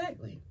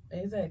 Exactly.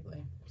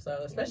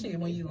 So, especially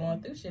when you're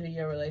going through shit in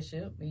your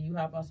relationship and you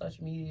hop on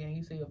social media and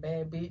you see a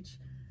bad bitch,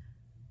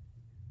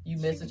 you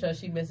message her,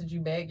 she message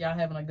you back, y'all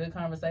having a good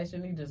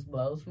conversation, it just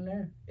blows from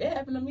there. It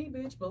happened to me,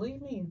 bitch.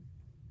 Believe me.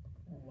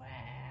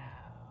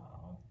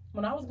 Wow.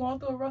 When I was going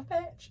through a rough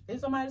patch and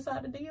somebody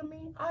decided to DM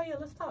me, oh yeah,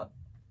 let's talk.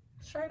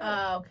 Straight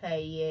up.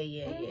 Okay,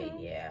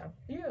 yeah.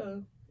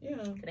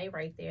 They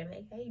right there.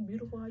 Like, hey,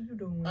 beautiful, how you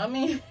doing? I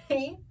mean,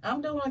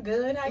 I'm doing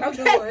good. How you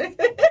doing?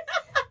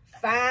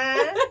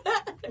 Fine.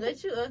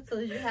 What you up to?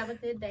 Did you have a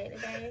good day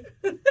today?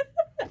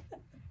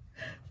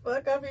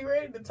 Fuck, I be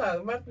ready to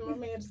talk. My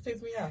man just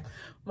pissed me off.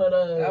 But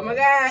oh my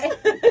god.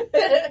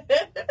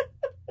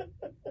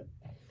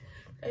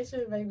 They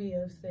should make me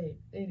upset.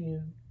 They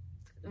do.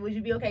 Would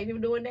you be okay if you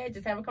were doing that?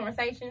 Just having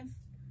conversations?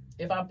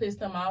 If I pissed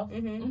them off?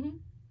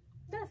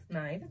 That's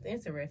nice. That's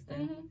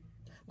interesting.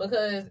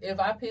 Because if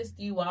I pissed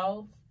you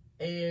off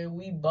and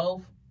we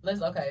both,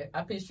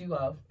 I pissed you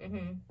off,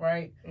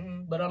 right?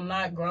 But I'm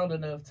not grown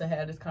enough to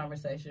have this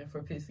conversation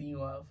for pissing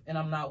you off. And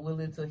I'm not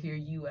willing to hear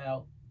you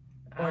out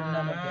or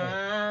none of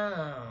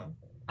that.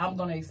 I'm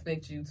going to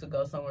expect you to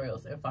go somewhere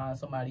else and find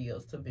somebody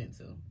else to vent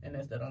to. And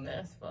that's that on that.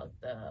 That's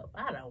fucked up.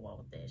 I don't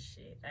want that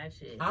shit.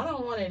 I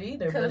don't want it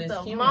either, but it's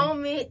the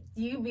moment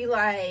you be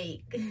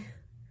like,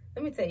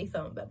 let me tell you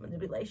something about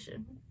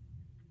manipulation.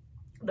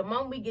 The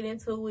moment we get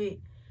into it,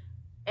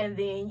 and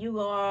then you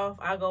go off,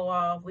 I go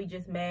off, we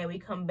just mad, we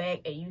come back,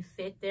 and you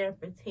sit there and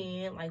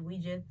pretend like we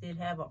just did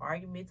have an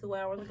argument 2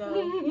 hours ago.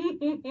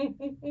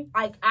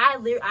 Like,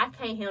 I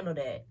can't handle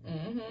that.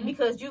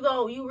 Because you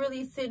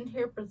really sitting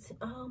here pretend,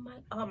 oh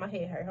my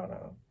head hurt, hold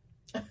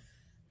on.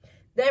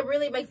 That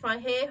really makes my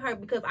head hurt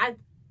because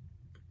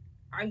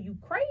are you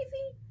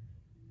crazy?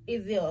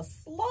 Is there a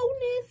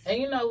slowness?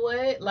 And you know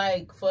what?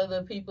 Like, for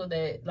the people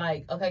that,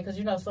 like, okay, because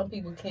you know some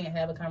people can't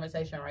have a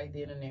conversation right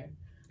then and there.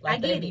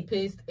 Like, they be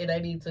pissed and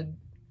they need to.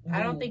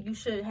 I don't think you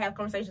should have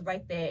conversations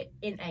like that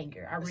in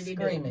anger. I really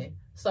do.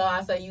 So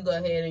I say you go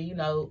ahead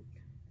and,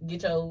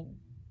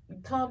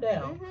 calm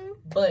down.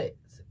 But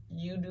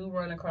you do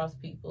run across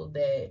people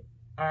that,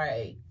 all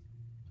right,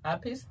 I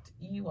pissed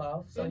you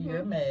off, so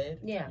you're mad.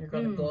 Yeah. You're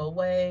going to go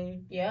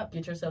away. Yep.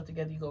 Get yourself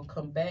together. You're going to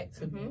come back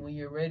to me when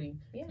you're ready.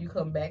 Yeah. You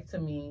come back to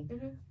me.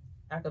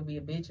 I could be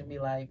a bitch and be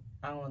like,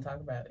 I don't want to talk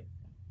about it.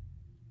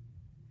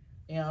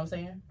 You know what I'm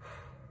saying?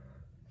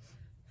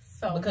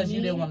 So because you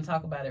didn't want to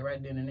talk about it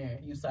right then and there.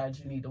 You decided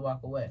you need to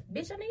walk away.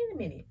 Bitch, I need a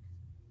minute.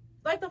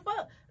 Like, the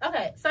fuck?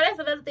 Okay, so that's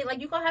another thing.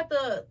 Like, you gonna have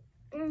to...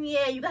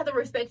 you got to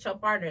respect your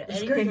partner.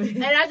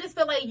 And I just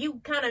feel like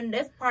you kind of,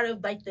 that's part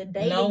of like the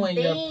dating knowing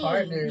thing. Your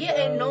partner.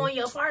 Yeah, and knowing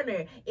your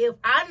partner. If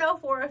I know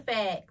for a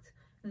fact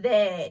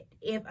that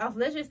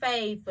let's just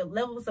say for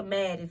levels of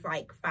mad, it's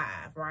like 5,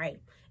 right?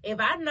 If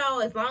I know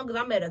as long as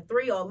I'm at a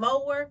 3 or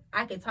lower,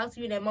 I can talk to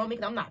you in that moment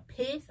because I'm not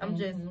pissed. I'm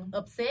just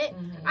upset.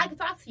 I can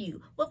talk to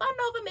you. But if I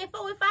know if I'm at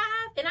 4 and 5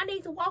 and I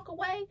need to walk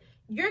away,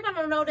 you're going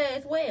to know that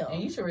as well.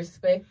 And you should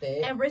respect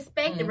that. And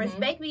respect it.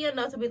 Respect me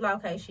enough to be like,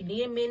 okay, she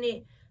need a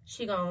minute.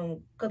 She gonna,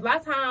 cause a lot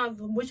of times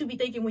what you be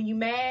thinking when you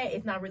mad,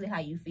 it's not really how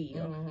you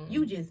feel.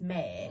 You just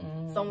mad.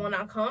 So when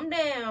I calm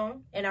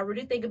down and I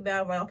really think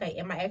about, like, okay,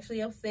 am I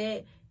actually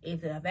upset?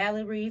 Is it a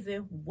valid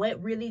reason?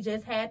 What really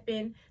just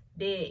happened?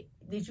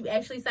 Did you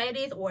actually say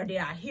this, or did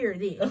I hear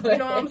this? You know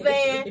what I'm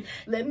saying?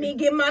 Let me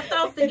get my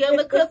thoughts together,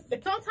 because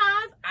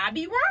sometimes I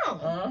be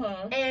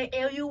wrong. And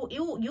you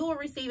will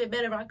receive it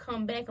better if I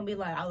come back and be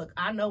like, oh, look,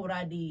 I know what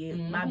I did.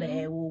 My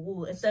bad.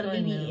 Woo. Instead of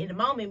me in the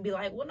moment and be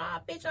like, well, nah,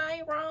 bitch, I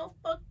ain't wrong.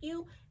 Fuck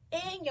you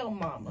and your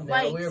mama. Now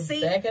like, we're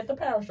back at the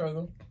power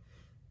struggle.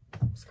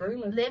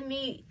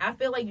 Screaming. I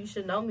feel like you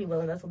should know me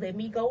well enough, so let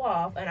me go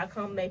off, and I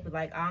come back with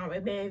like,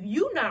 man, if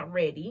you not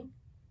ready,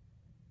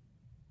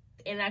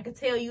 and I could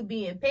tell you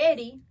being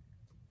petty,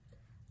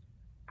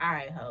 all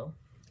right, ho.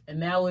 And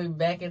now we're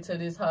back into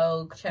this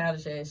whole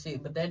childish ass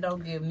shit. But that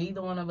don't give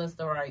neither one of us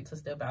the right to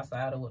step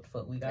outside of what the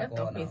fuck we got going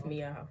on. That don't piss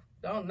me off.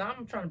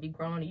 I'm trying to be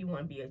grown and you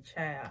want to be a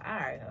child. All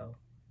right, ho.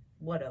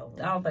 Whatever.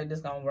 I don't think this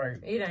gonna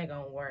work. It ain't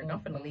gonna work. I'm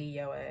finna leave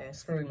your ass.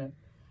 Screaming.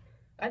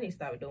 I need to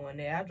stop doing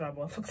that. I drive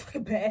motherfuckers like a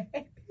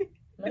bad.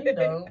 No, you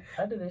don't.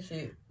 I do this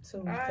shit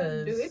too. I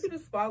do. It be the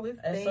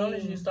smallest thing. As soon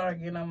as you start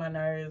getting on my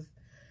nerves,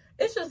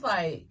 it's just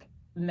like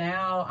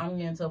now I'm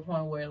getting to a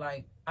point where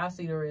like I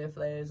see the red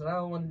flags and I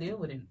don't want to deal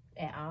with it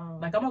at all.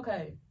 Like I'm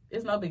okay.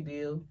 It's no big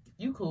deal.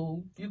 You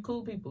cool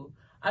people.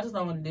 I just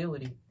don't want to deal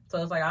with it.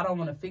 So it's like I don't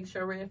want to fix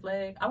your red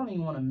flag. I don't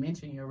even want to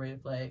mention your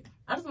red flag.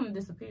 I just want to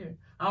disappear.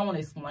 I don't want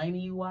to explain to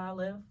you why I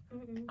left.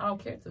 Mm-hmm. I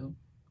don't care to.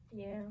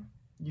 Yeah.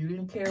 You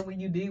didn't care when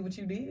you did what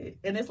you did.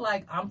 And it's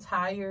like I'm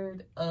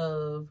tired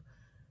of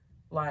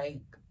like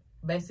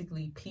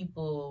basically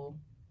people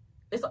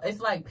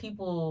it's like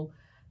people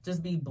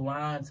just be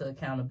blind to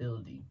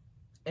accountability.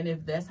 And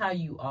if that's how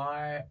you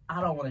are, I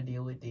don't want to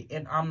deal with it.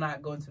 And I'm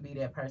not going to be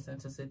that person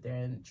to sit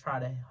there and try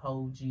to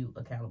hold you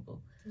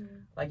accountable. Mm-hmm.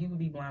 Like, you can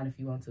be blind if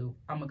you want to.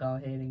 I'm going to go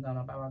ahead and go on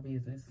about my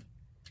business.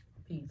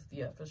 Peace.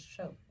 Yeah, for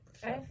sure.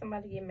 I had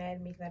somebody get mad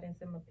at me because I didn't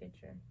send my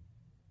picture.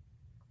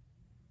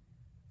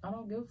 I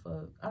don't give a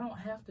fuck. I don't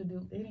have to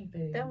do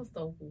anything. That was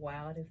the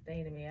wildest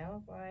thing to me. I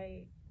was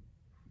like,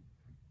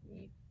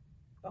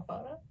 a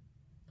photo?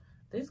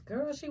 This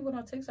girl, she went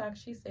on TikTok.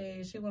 She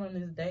said she went on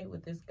this date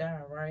with this guy,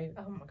 right?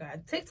 Oh, my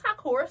God. TikTok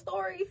horror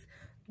stories?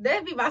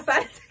 That'd be my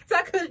side of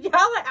TikTok because y'all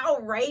are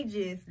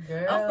outrageous.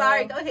 Girl, I'm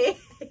sorry. Go ahead.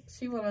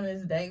 She went on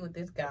this date with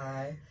this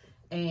guy.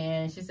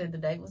 And she said the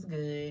date was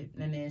good.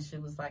 And then she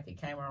was like,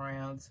 it came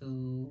around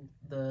to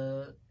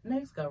the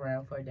next go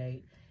round for a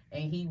date.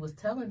 And he was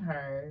telling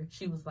her,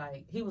 he was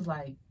like,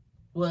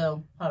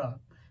 well, hold on.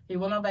 He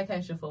went on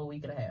vacation for a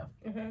week and a half.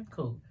 Mm-hmm.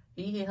 Cool.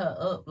 He hit her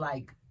up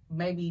like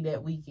maybe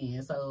that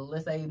weekend. So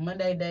let's say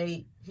Monday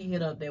date, he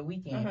hit up that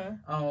weekend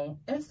on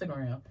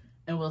Instagram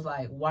and was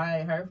like, why I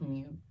ain't heard from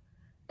you?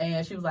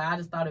 And she was like, I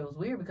just thought it was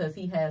weird because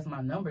he has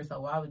my number,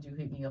 so why would you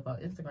hit me up on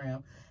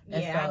Instagram?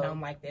 And yeah, I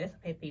don't like that. It's a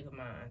pet peeve of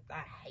mine.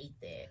 I hate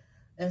that.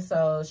 And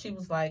so she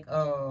was like,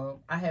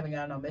 I haven't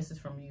got no message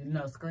from you.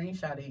 No,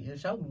 screenshot it and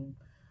show me.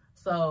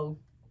 So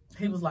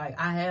he was like,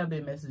 I have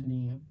been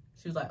messaging you.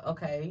 She was like,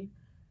 okay,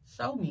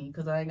 show me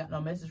because I ain't got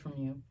no message from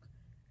you.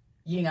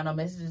 You ain't got no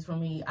messages from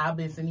me. I've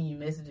been sending you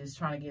messages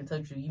trying to get in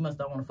touch with you. You must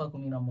don't want to fuck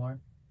with me no more.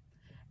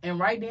 And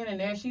right then and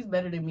there, she's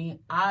better than me.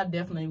 I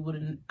definitely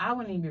wouldn't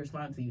even be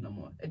responding to you no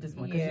more at this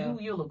point.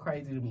 Because you look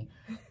crazy to me.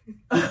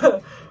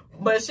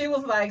 But she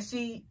was like,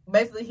 she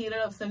basically hit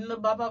her up, sending a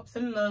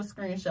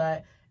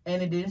screenshot,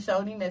 and it didn't show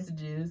any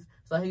messages.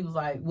 So he was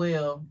like,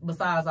 well,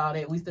 besides all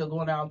that, we still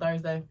going out on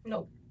Thursday?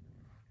 Nope.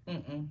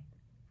 Mm-mm.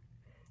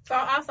 So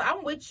also,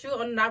 I'm with you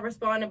on not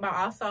responding, but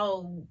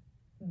also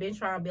been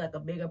trying to be like a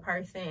bigger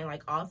person in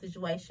like all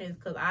situations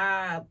because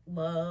I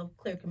love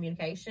clear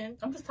communication.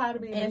 I'm just tired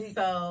of being and big.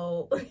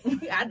 So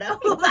I know.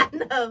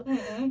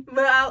 Mm-hmm.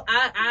 But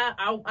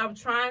I'm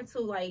trying to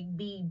like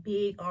be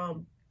big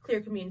on clear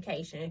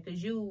communication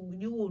because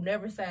you will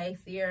never say,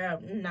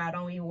 Sierra, nah,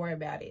 don't even worry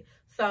about it.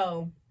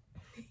 So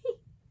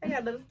I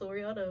got another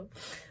story on them.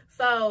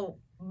 So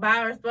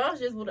my response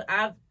just would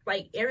I've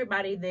like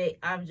everybody that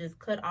I've just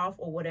cut off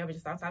or whatever,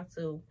 just I'll talk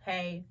to,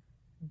 hey,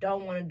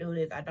 don't want to do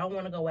this. I don't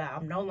want to go out.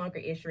 I'm no longer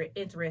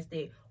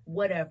interested.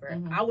 Whatever.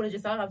 Mm-hmm. I would have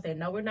just told her, said,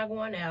 no, we're not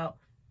going out.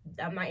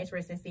 I'm not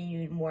interested in seeing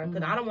you anymore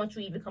because I don't want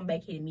you to even come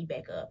back hitting me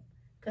back up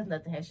because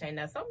nothing has changed.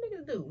 Now, some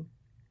niggas do.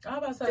 I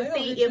was about to say,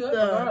 to see if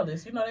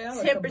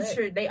the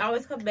temperature, they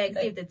always come back,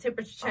 see if the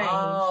temperature changed.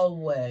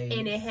 Always.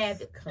 And it had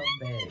to come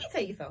back. Let me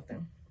tell you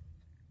something.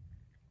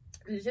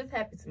 It just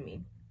happened to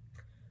me.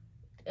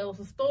 It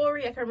was a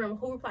story. I can't remember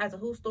who replied to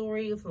whose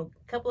story. It was a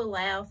couple of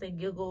laughs and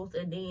giggles,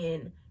 and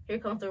then here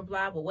comes the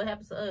reply, but what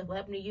happened to us? What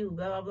happened to you?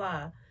 Blah, blah,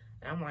 blah.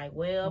 And I'm like,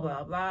 well,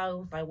 blah, blah. It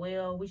was like,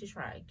 well, we should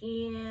try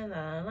again.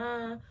 Blah,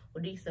 blah.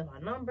 Well, did you send my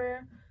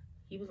number?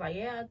 He was like,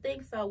 yeah, I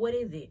think so. What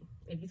is it?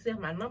 If you send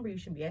my number, you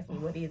shouldn't be asking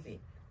me what is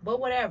it. But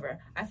whatever.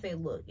 I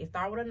said, look, it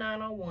started with a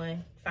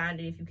 901. Find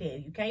it if you can.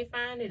 If you can't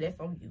find it, that's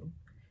on you.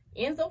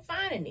 Ends up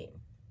finding it.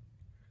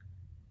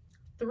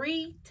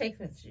 3 text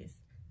messages.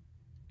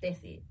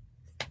 That's it.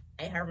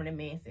 Ain't heard from the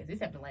man since. This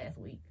happened last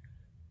week.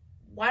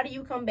 Why do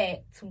you come back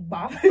to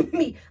bother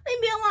me? Leave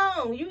me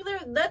alone.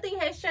 Nothing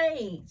has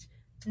changed.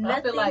 Nothing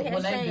I feel like has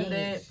when changed. they do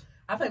that,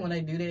 I think when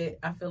they do that,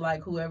 I feel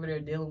like whoever they're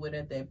dealing with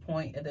at that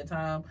point, at that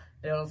time,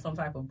 they're on some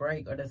type of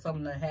break or there's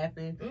something that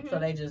happened, so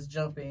they just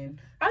jump in.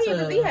 Oh yeah,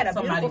 because he had a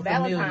beautiful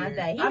Valentine's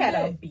Day. He had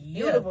a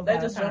beautiful Valentine's Day.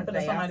 They just jump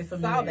into somebody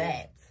familiar. I saw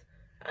that.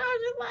 I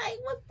was just like,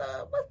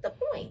 what's the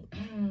point?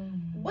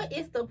 What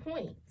is the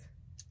point?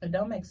 It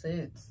don't make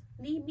sense.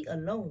 Leave me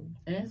alone.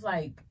 And it's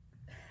like,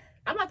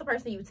 I'm not the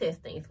person you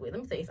test things with.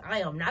 Let me say this. I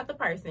am not the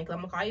person because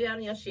I'm going to call you out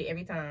on your shit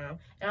every time.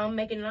 And I'm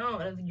making it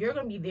known. You're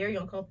going to be very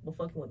uncomfortable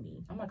fucking with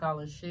me. I'm not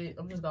calling shit.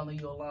 I'm just going to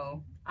leave you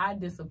alone. I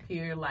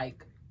disappear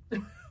like...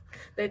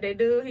 they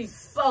do.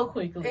 So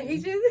quickly. And he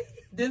just...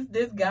 this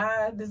dude, he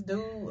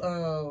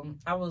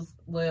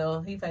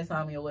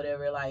FaceTimed me or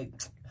whatever. Like,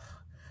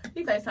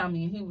 He FaceTimed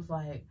me and he was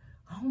like,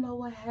 I don't know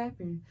what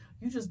happened.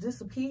 You just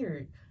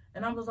disappeared.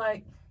 And I was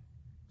like,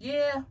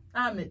 yeah,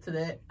 I admit to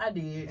that. I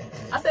did.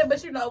 I said,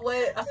 but you know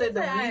what? I said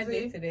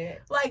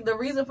the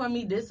reason for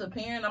me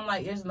disappearing, I'm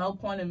like, there's no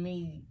point in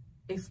me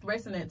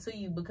expressing that to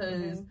you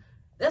because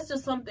that's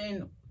just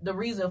something, the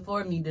reason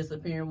for me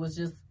disappearing was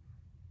just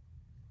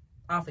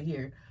off of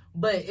here.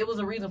 But it was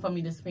a reason for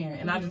me disappearing.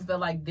 And I just felt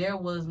like there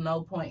was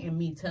no point in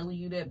me telling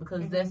you that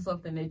because that's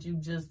something that you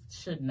just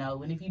should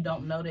know. And if you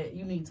don't know that,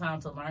 you need time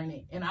to learn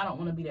it. And I don't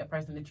want to be that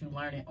person that you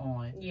learn it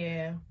on.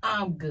 Yeah.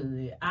 I'm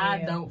good. Yeah.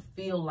 I don't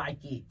feel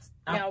like it.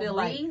 I feel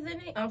like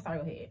it. I'm sorry,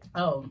 go ahead.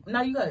 Oh,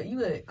 no, you good. You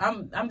good.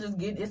 I'm just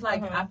getting, it's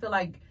like, I feel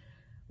like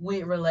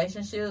with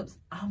relationships,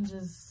 I'm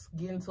just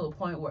getting to a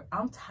point where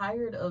I'm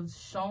tired of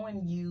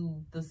showing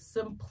you the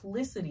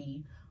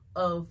simplicity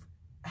of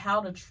how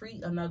to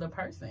treat another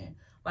person.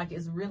 Like,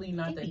 it's really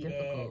not that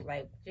difficult.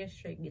 Like, just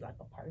treat me like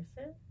a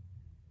person.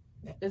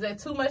 Is that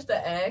too much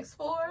to ask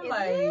for?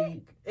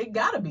 It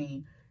gotta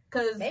be.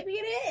 Cause maybe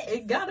it is.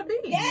 It gotta be.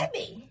 It gotta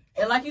be.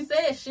 And like you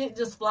said, shit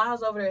just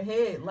flies over their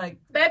head. Like,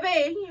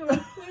 baby, you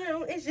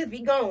know, it's just be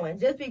going.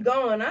 Just be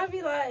going. I'll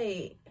be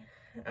like,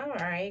 all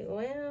right,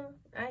 well,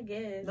 I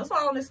guess. That's why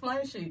I don't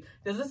explain shit.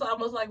 Because it's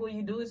almost like when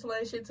you do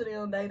explain shit to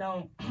them, they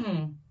don't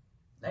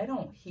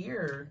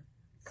hear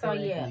correctly. So,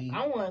 yeah,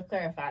 I want to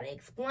clarify the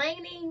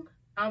explaining.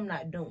 I'm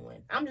not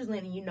doing. I'm just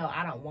letting you know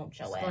I don't want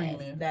your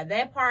ass.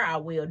 That part I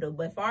will do.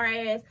 But far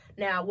as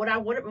now, what I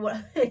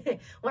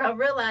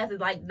realized is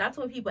like not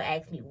too many people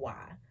ask me why.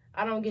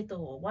 I don't get the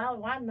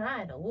why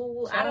not.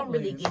 I don't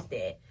really get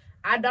that.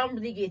 I don't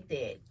really get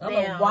that. I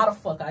don't know why the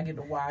fuck I get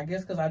the why. I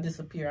guess because I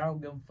disappear. I don't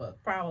give a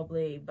fuck.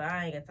 Probably, but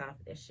I ain't got time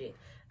for that shit.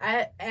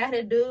 I had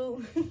a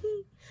dude.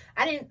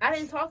 I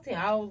didn't talk to him.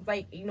 I was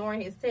like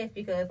ignoring his text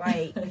because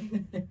like.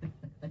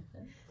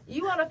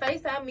 You want to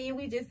FaceTime me and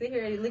we just sit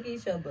here and look at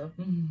each other?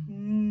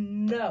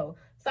 No.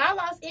 So I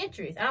lost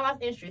interest. I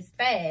lost interest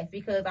fast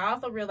because I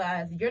also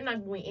realized you're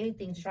not doing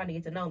anything to try to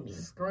get to know me.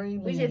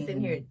 Screaming. We just sitting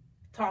here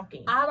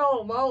talking. I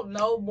don't want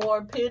no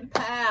more pen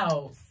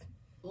pals.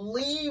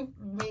 Leave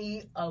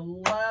me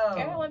alone.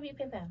 I don't want to be a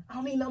pen pal. I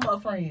don't need no more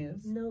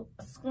friends. Nope.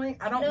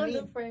 I don't need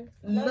no friends.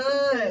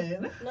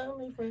 None. No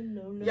new friends.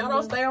 No. Y'all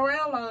don't stay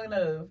around long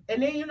enough.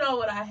 And then you know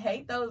what I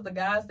hate? Those the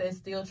guys that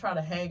still try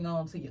to hang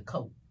on to your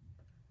coat.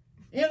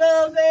 You know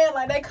what I'm saying?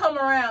 Like, they come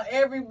around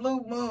every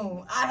blue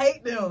moon. I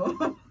hate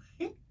them.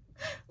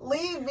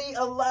 Leave me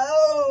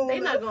alone. They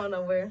not going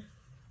nowhere.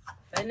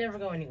 They never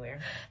go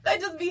anywhere. They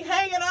just be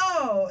hanging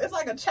on. It's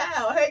like a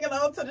child hanging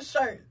on to the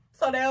shirt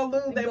so they don't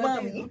lose their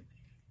mommy.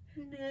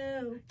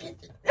 No.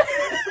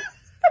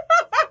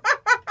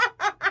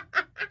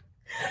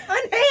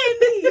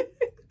 Unhandy.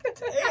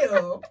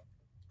 Damn.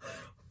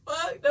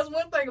 Fuck, that's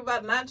one thing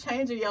about not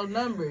changing your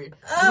number.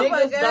 Oh,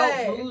 niggas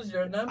don't lose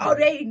your number. Oh,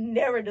 they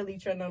never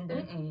delete your number.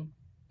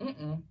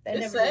 They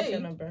never delete your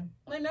number.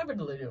 They never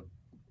delete it.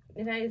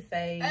 And I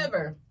save.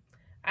 Ever.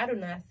 I do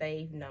not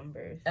save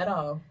numbers. At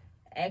all.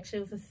 Actually,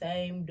 it was the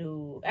same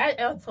dude. I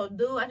just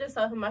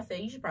told him, I said,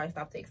 you should probably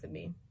stop texting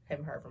me.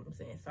 Haven't heard from him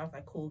since. So I was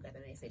like, cool, got the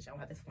message. I don't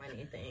have to explain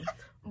anything.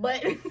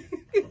 But,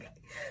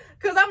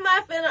 because I'm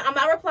not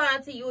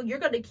replying to you. You're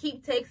going to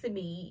keep texting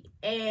me.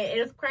 And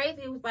it's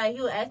crazy. It was like,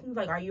 he would ask me,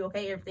 like, are you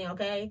okay? Everything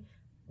okay?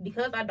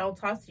 Because I don't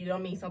talk to you,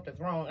 don't mean something's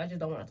wrong. I just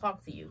don't want to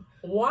talk to you.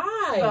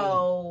 Why?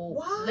 So,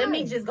 why? Let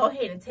me just go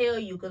ahead and tell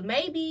you. Because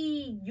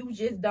maybe you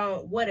just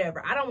don't,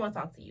 whatever. I don't want to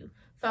talk to you.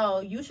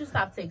 So, you should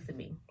stop texting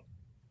me.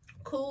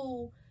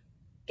 Cool.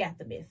 Got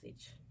the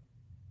message.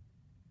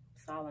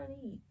 That's all I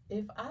need.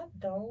 If I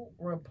don't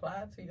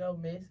reply to your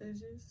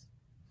messages,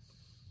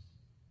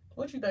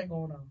 what you think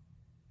going on?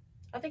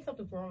 I think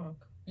something's wrong.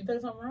 You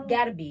think something wrong?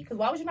 Gotta be. Because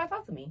why would you not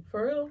talk to me?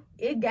 For real?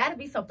 It gotta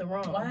be something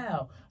wrong.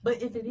 Wow.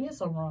 But if it is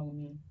something wrong with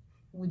me,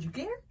 would you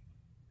care?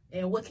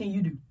 And what can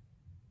you do?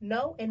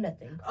 No and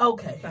nothing.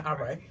 Okay. All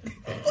right.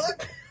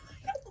 Fuck.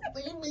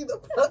 Leave me the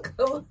fuck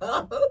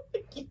alone.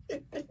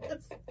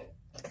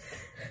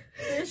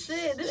 This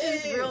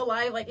is real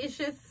life. Like, it's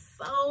just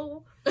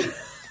so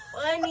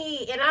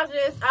funny. And I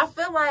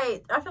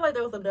feel like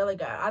there was another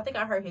guy. I think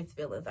I hurt his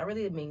feelings. I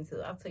really didn't mean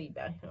to. I'll tell you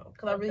about him.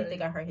 Because I really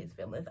think I hurt his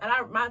feelings.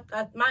 And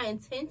my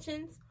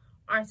intentions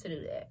aren't to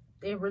do that.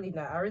 They're really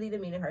not. I really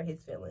didn't mean to hurt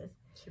his feelings.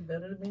 She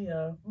better than me,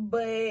 y'all.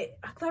 But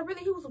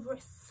he was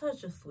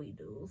such a sweet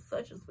dude.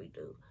 Such a sweet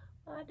dude.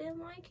 But I didn't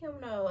like him,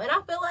 though. And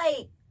I feel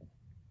like,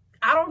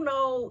 I don't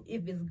know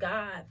if it's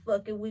God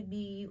fucking with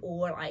me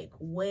or like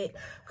what.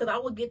 Because I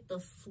would get the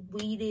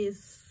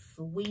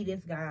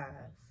sweetest guys.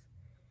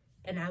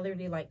 And I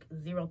literally like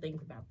zero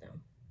things about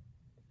them.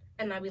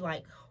 And I'd be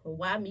like,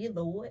 why me,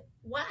 Lord?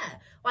 Why?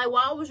 Like,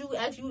 why would you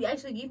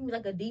actually give me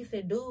like a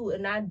decent dude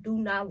and I do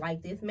not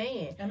like this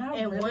man? And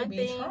I really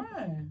be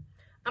trying.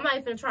 I'm not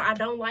even trying. I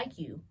don't like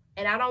you.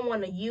 And I don't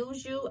want to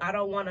use you. I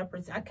don't want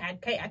to, I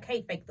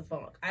can't fake the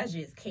funk. I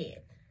just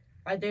can't.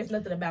 Like, there's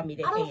nothing about me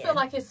that I don't feel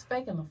like it's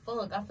faking the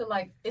funk. I feel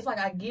like it's like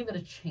I give it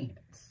a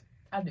chance.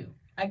 I do.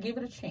 I give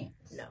it a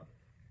chance. No.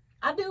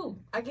 I do.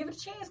 I give it a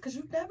chance because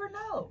you never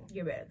know.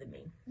 You're better than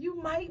me. You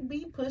might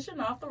be pushing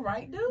off the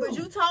right dude. But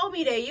you told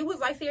me that. You was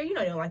like, Sierra, you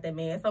know you don't like that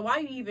man. So why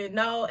you even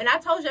know? And I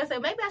told you, I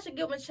said, maybe I should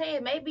give him a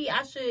chance. Maybe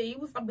I should. You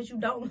was like, but you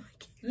don't like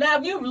it. Now,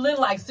 if you really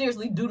like,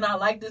 seriously do not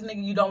like this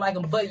nigga, you don't like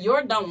him, but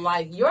your don't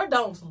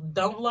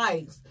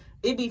likes,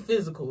 it be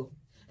physical.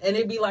 And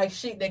it be like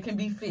shit that can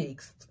be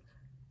fixed.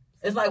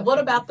 It's like, what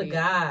about the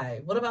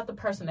guy? What about the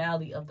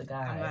personality of the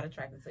guy? I'm not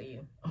attracted to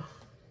you.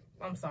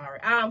 I'm sorry.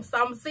 I'm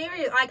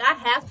serious. Like, I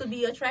have to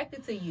be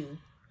attracted to you.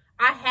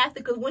 I have to,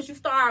 because once you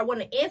start, when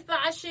the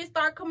inside shit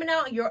start coming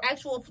out and your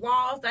actual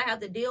flaws that I have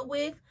to deal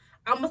with,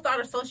 I'm going to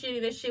start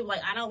associating this shit with,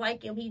 like, I don't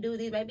like him. He do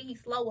this. Maybe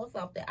he's slow or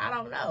something. I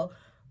don't know.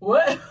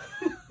 What?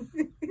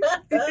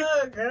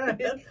 Oh,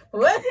 God.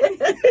 What?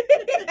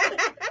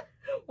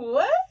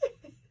 What?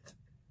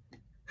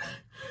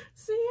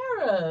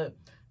 Sierra,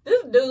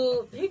 this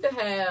dude, he could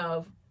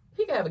have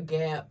a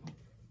gap,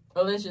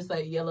 or let's just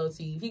say yellow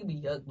teeth. He could be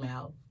yuck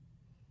mouth.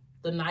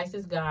 The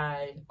nicest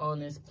guy on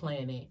this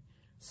planet.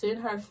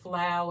 Send her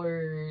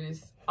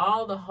flowers,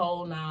 all the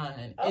whole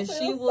nine. And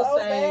she will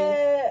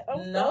say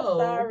no,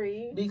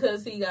 sorry.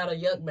 Because he got a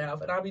yuck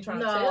mouth. And I'll be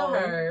trying to tell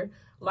her,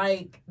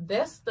 like,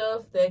 that's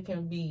stuff that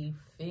can be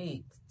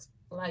fixed.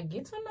 Like,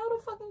 get to know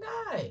the fucking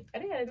guy. I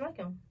didn't like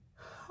him.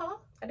 Huh?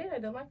 I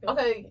didn't like him.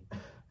 Okay,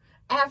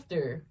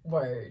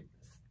 afterwards.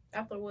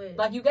 Afterwards.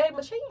 Like, you gave him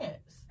a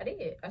chance. I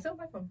did. I still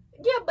like him.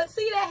 Yeah, but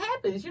see, that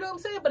happens. You know what I'm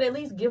saying? But at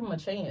least give him a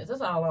chance. That's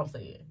all I'm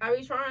saying. I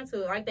be trying to.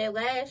 Like, that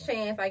last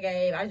chance I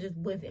gave, I just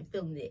wasn't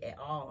feeling it at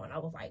all. And I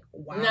was like,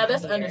 wow. Now,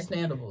 that's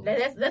understandable.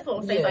 That's what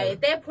I'm saying. Yeah. Like,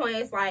 at that point,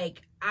 it's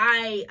like,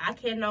 I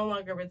can no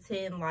longer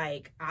pretend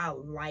like I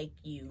like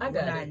you.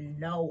 I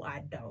know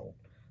I don't.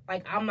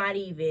 Like, I'm not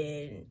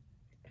even,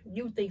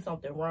 you think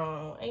something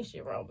wrong. Ain't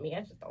shit wrong with me.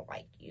 I just don't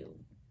like you.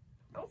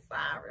 I'm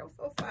sorry. I'm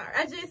so sorry.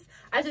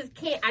 I just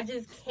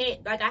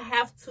can't. Like, I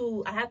have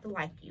to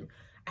like you.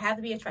 I have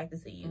to be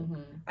attracted to you.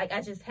 Mm-hmm. Like, I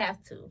just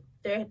have to.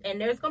 There's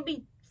going to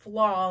be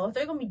flaws.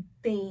 There's going to be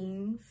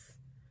things.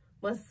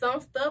 But some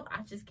stuff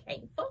I just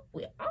can't fuck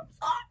with. I'm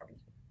sorry.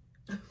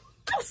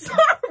 I'm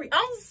sorry.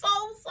 I'm so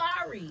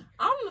sorry.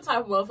 I'm the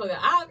type of motherfucker.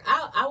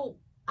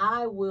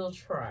 I will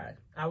try.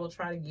 I will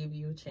try to give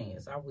you a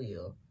chance. I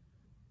will.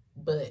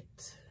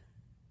 But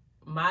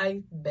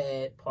my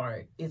bad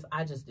part is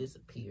I just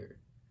disappear.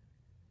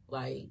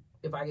 Like,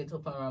 if I get to a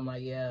point where I'm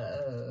like,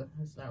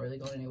 it's not really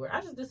going anywhere,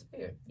 I just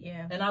disappear.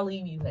 Yeah. And I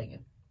leave you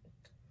hanging.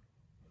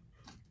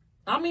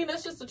 I mean,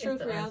 that's just the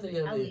truth reality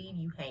of it. I leave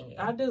you hanging.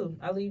 I do.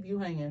 I leave you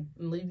hanging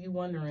and leave you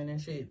wondering and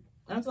shit.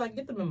 I'm just like,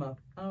 get the memo.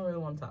 I don't really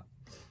want to talk.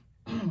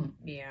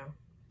 Yeah.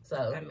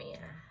 So, I mean,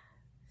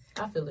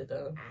 I feel it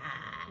though.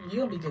 You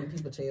don't be giving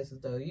people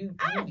chances though. You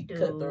be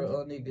cutthroat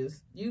on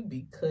niggas. You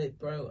be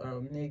cutthroat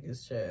on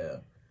niggas,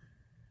 child.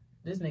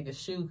 This nigga's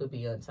shoe could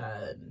be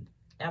untied.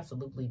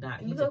 Absolutely not.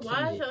 He's because a kid.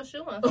 why is your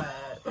shoe untied?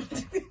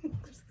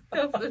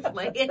 I'm just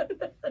playing.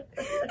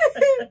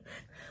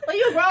 Well,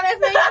 you grown ass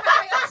man.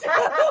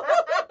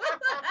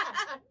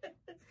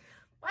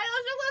 Why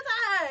your shoe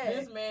untied?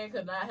 This man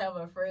could not have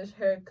a fresh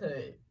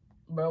haircut.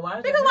 Bro,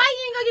 why? Because why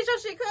you ain't gonna get your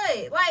shit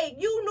cut? Like,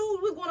 you knew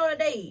we was going on a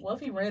date. What if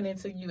he ran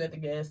into you at the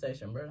gas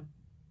station, bro?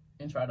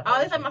 And tried to.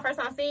 Oh, this like my first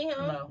time seeing him?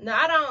 No,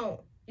 I don't.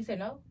 You said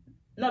no?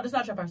 No, this is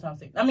not your first time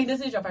seeing. I mean,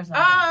 this is your first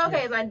time. Oh,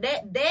 okay. Yes. Like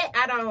that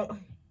I don't.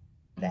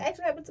 That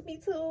actually happened to me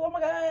too. Oh my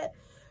God.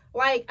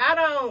 Like, I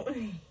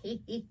don't.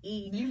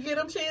 You get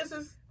them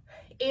chances?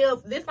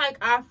 If this like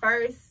our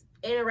first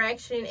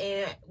interaction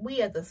and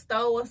we at the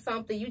store or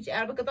something, you because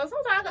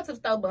sometimes I go to the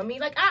store, but I mean,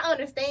 like, I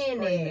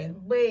understand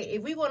that. But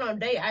if we going on a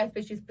date, I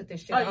expect you to put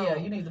this shit on. Oh yeah,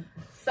 you need to.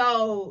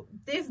 So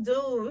this dude,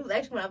 it was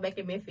actually when I was back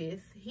in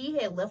Memphis, he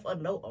had left a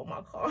note on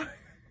my car.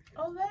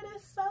 Oh, that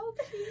is so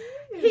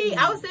cute.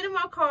 I was sitting in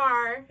my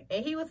car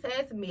and he was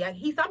passing me.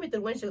 He saw me through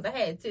the windshield. I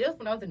had 10. That's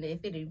when I was in the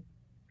city.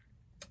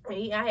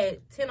 And I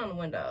had 10 on the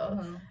window.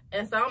 Mm-hmm.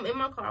 And so I'm in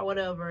my car,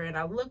 whatever, and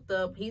I looked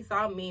up. He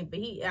saw me, but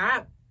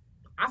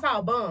I saw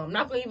a bum.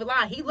 Not gonna even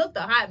lie. He looked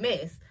a hot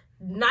mess.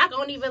 Not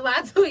gonna even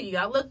lie to you.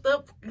 I looked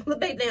up,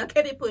 looked back down,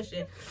 kept it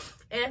pushing.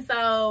 And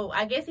so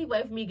I guess he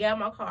waited for me to get out of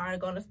my car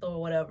and go in the store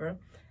or whatever.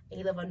 And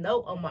he left a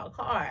note on my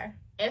car.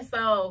 And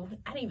so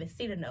I didn't even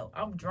see the note.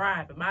 I'm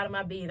driving, I'm out of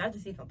my bed. I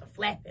just see something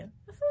flapping.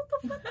 I said,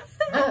 what the fuck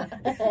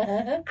I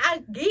said?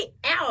 I get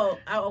out.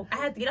 I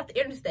had to get off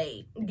the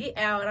interstate. Get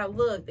out, and I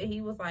looked, and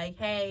he was like,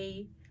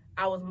 hey,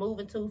 I was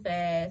moving too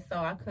fast, so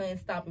I couldn't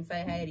stop and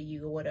say hey to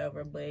you or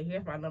whatever. But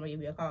here's my number, give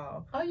me a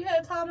call. Oh, you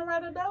had time to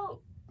write a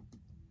note?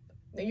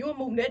 And you were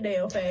moving that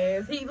damn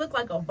fast. He looked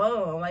like a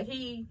bum. Like,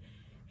 he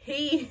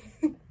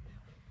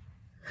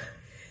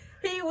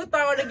was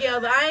thrown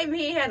together.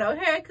 He had no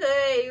haircut.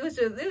 It was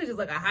just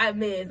like a hot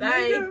mess.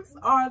 Niggas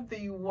are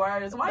the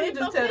worst. Why you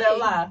just tell that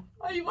lie?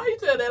 Why you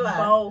tell that lie?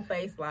 Bold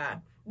face lie.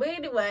 But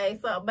anyway,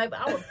 so baby,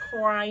 I was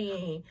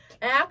crying.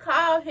 And I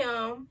called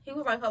him. He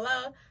was like,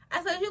 hello.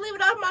 I said, you leave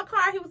it off my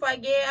car? He was like,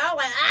 yeah. I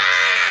was like,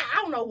 ah!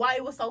 I don't know why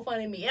it was so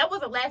funny to me. I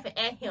wasn't laughing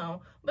at him.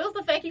 But it was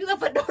the fact he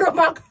left a note on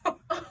my car.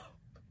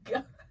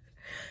 God.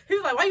 He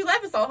was like, why you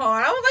laughing so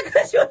hard? I was like,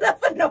 because you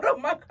left a note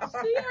on my car.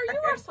 Sierra, you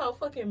are so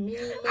fucking mean,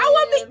 man. It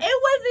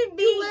wasn't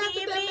me You laughed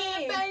being at that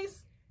mean. man's face?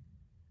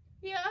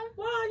 Yeah.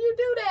 Why you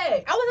do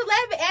that? I wasn't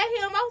laughing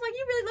at him. I was like,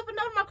 you really left a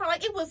note in my car.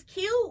 Like, it was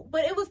cute,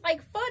 but it was,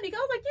 like, funny. I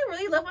was like, you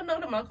really left a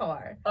note in my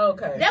car.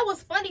 Okay. That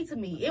was funny to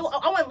me. I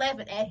wasn't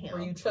laughing at him.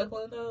 Were you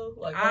chuckling, though?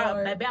 Like,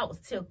 Maybe I was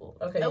tickled.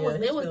 Okay, his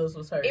feelings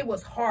was hurt. It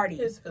was hearty.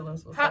 His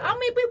feelings was hurt. I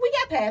mean, we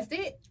got past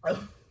it.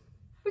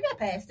 We got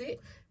past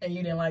it. And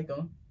you didn't like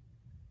him?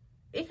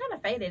 It kind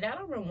of faded. I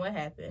don't remember what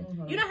happened.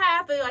 Mm-hmm. You know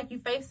how I feel like you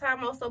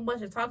FaceTime on so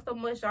much and talk so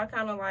much, y'all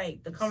kind of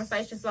like the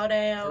conversation slow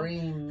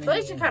down. So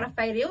it just kind of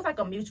faded. It was like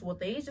a mutual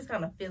thing. It just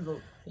kind of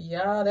fizzled.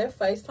 Yeah, that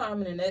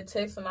FaceTiming and that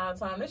texting all the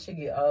time, that should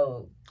get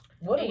old.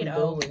 What are we doing?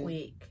 Old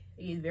quick.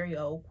 He is very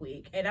old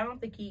quick. And I don't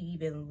think he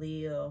even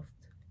lived.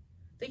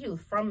 I think he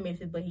was from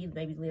Memphis, but he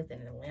maybe lived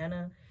in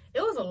Atlanta.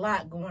 It was a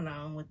lot going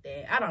on with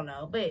that. I don't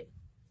know. But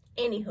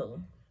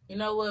anywho. You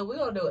know what? We're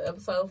going to do an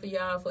episode for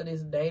y'all for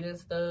this dating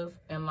stuff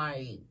and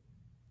like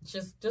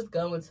just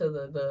go into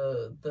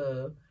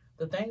the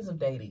things of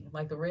dating,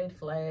 like the red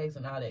flags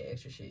and all that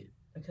extra shit.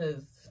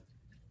 Because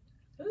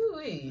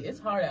it's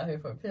hard out here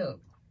for a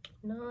pimp.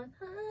 No, it's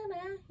hard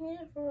out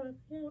here for a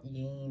pimp.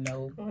 You ain't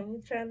know. When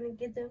you trying to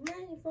get the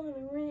money for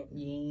the rent.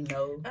 You ain't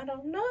know. I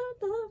don't know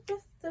the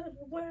rest of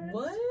the words.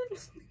 What?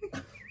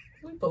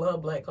 We pull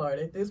up Black Card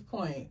at this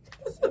point.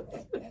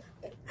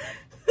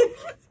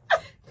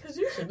 Because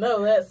you should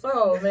know that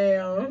song,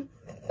 ma'am.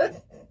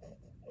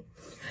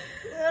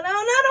 I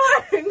don't know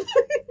the words.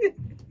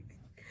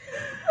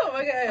 Oh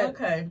my god.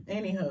 Okay.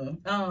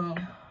 Anywho,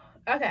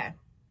 okay.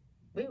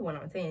 We went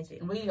on a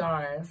tangent. We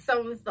are.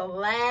 So it's the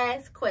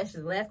last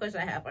question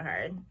I have for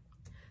her.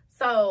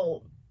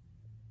 So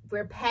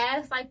we're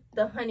past like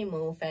the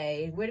honeymoon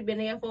phase. We've been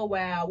there for a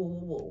while. Woo,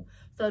 woo, woo.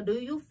 So do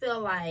you feel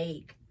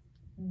like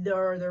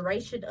the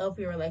duration of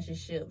your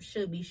relationship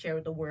should be shared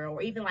with the world,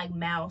 or even like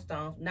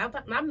milestones? Not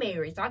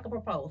marriage, like a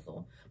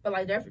proposal, but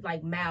like there's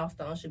like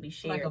milestones should be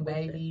shared, like a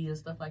baby and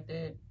stuff like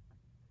that.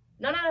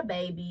 No, not a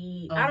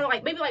baby. Oh. I don't know,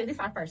 like maybe like this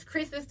our first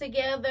Christmas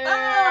together,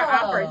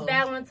 our first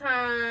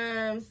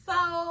Valentine's.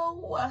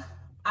 So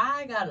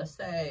I gotta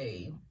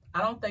say,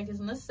 I don't think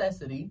it's a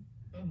necessity.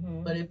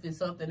 Mm-hmm. But if it's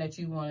something that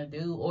you want to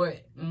do, or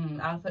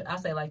I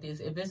say like this,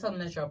 if it's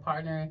something that your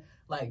partner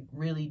like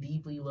really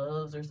deeply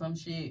loves or some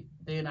shit,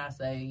 then I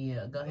say,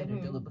 yeah, go ahead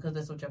and do it, because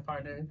that's what your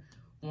partner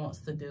wants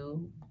to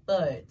do.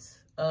 But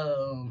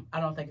I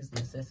don't think it's a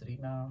necessity.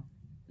 No,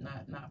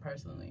 not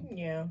personally.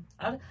 Yeah.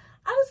 I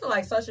just feel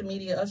like social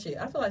media. I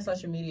feel like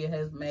social media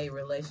has made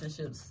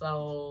relationships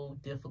so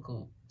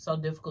difficult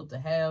to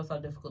have, so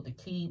difficult to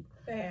keep.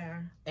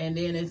 Yeah. And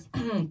then it's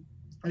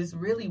it's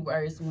really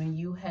worse when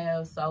you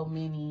have so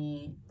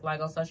many, like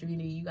on social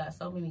media, you got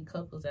so many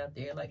couples out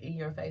there like in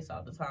your face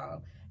all the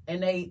time, and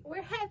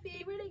we're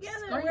happy, we're together,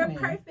 screaming. we're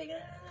perfect.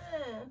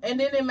 And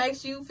then it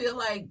makes you feel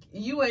like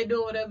you ain't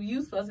doing whatever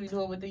you supposed to be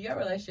doing within your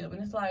relationship,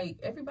 and it's like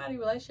everybody's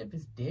relationship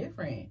is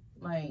different.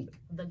 Like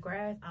the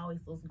grass always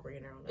looks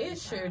greener on the it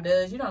sure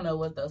does. You don't know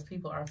what those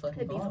people are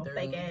fucking going going through.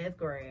 through. Fake ass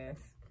grass.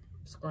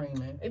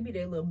 Screaming. It be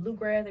that little blue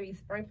grass that be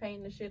spray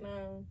painting the shit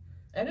on.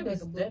 And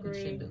Like a blue that green.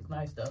 shit looks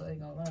nice though. I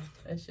ain't gonna lie.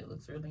 That shit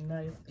looks really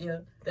nice. Yeah,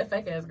 that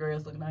fake ass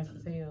grass look nice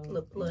as hell.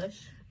 Look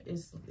plush.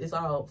 It's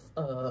all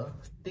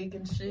thick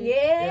and shit.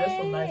 Yeah,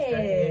 that's some nice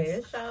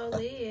it grass.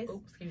 sure is.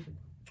 Oops, excuse me.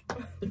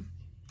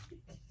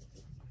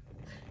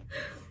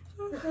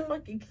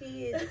 Fucking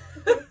kids.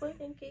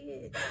 Fucking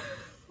kids.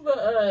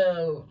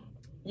 But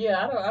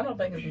yeah, I don't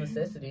think it's a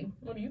necessity.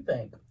 What do you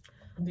think?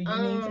 Do you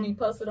need to be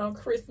posted on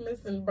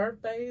Christmas and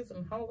birthdays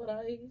and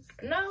holidays?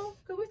 No,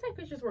 because we take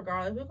pictures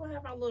regardless. We're gonna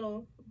have our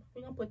little,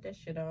 we're gonna put that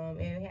shit on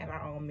and have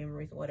our own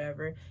memories or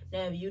whatever.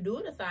 Now, if you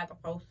do decide to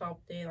post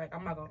something, like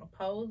I'm not gonna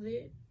pose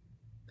it,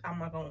 I'm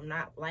not gonna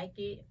not like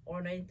it or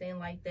anything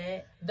like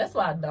that. That's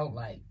what I don't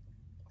like.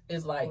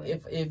 It's like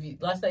if you,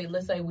 let's say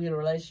we're in a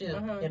relationship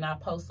and I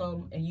post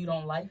something and you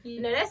don't like it.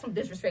 Now that's some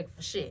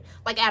disrespectful shit.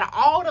 Like out of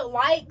all the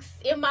likes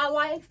in my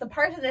likes, the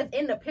person that's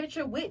in the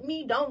picture with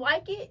me don't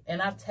like it,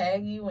 and I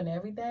tag you and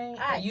everything,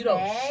 and you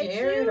don't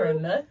share it or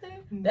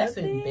nothing. That's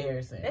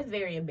embarrassing. That's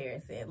very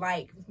embarrassing.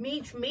 Like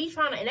me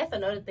trying to, and that's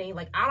another thing.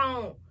 Like I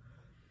don't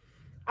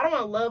want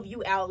to love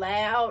you out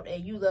loud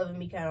and you loving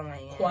me kind of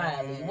like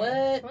quietly.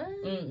 What?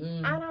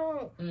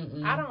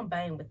 I don't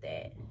bang with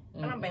that.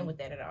 I don't bang with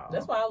that at all.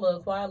 That's why I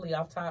love quietly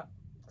off top.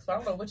 Cause I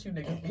don't know what you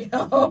niggas be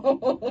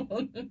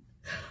on.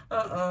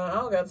 I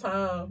don't got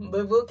time.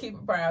 But we'll keep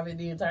it private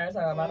the entire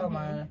time. I don't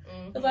mind.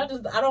 Cause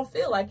I don't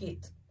feel like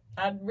it.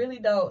 I really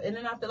don't. And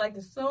then I feel like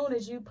as soon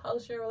as you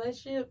post your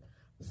relationship,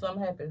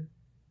 something happens.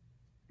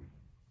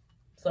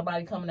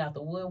 Somebody coming out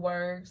the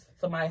woodworks.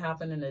 Somebody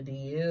hopping in the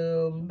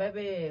DM.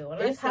 Baby,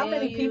 it's how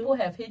many people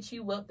have hit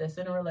you up that's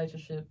in a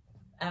relationship.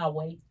 I'll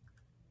wait.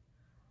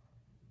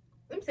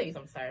 Let me tell you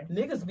something, sir.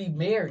 Niggas be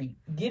married,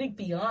 getting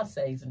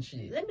fiancés and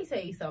shit. Let me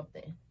tell you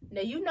something. Now,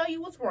 you know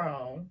you was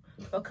wrong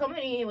for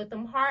coming in with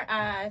them heart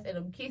eyes and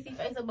them kissy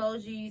face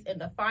emojis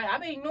and the fire.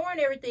 I've been ignoring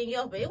everything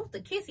else, but it was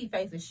the kissy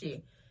face and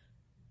shit.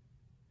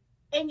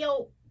 And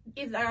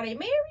Are they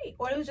married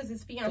or it was just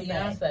his fiance?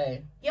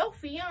 Fiance. Your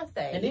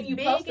fiance. And then you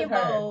big posted and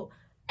her. bold.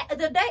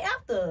 The day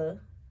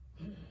after.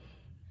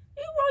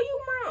 You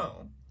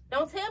wrong.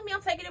 Don't tell me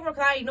I'm taking it wrong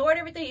because I ignored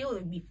everything. It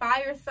would be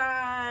fire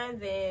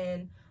signs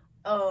and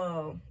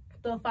the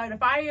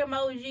fire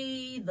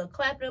emoji, the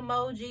clapping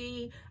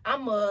emoji.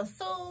 I'ma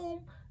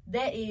assume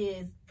that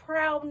is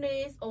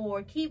proudness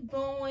or keep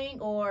going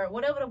or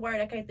whatever the word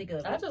I can't think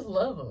of. I just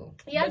love them.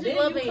 Yeah, but I just then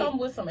love you it. come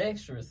with some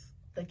extras.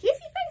 The kissy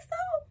face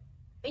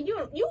though, and you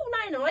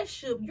not in a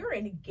relationship. You're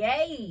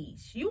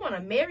engaged. You want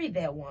to marry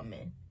that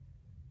woman.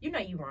 You know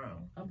you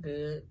wrong. I'm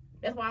good.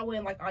 That's why I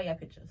wouldn't like all your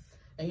pictures.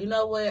 And you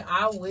know what?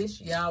 I wish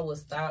y'all would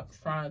stop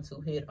trying to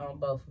hit on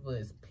both of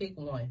us. Pick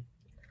one.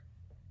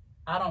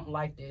 I don't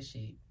like this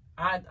shit.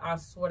 I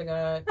swear to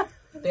God,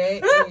 that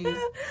is.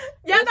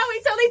 Y'all know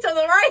we tell each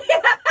other,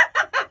 right?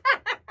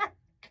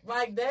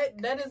 Like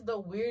that is the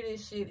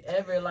weirdest shit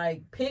ever.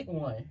 Like, pick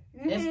one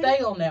and Mhm.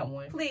 stay on that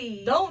one.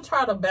 Please. Don't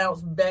try to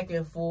bounce back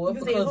and forth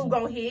You see who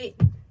gonna hit.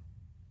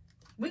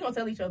 We gonna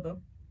tell each other.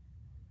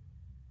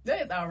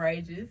 That is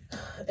outrageous.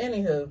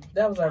 Anywho,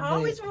 that was our Oh,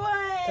 bitch. which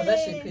one? Because that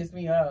shit pissed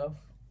me off.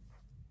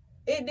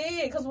 It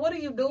did. Because what are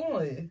you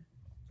doing?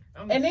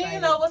 I'm And then excited.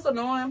 you know what's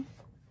annoying?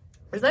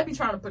 Is they be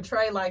trying to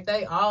portray like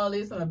they all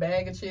this in a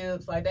bag of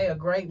chips, like they a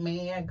great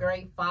man,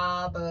 great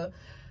father.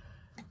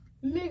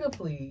 Nigga,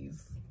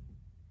 please.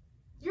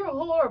 You're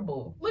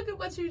horrible. Look at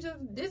what you just.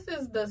 This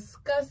is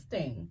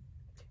disgusting.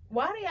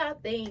 Why do y'all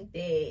think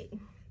that?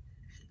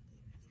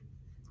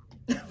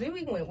 We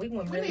went We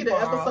really need an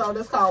far off. episode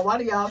that's called "Why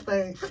Do Y'all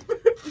Think?" Y'all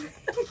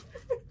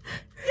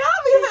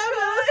be having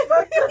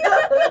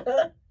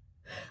us.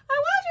 Like,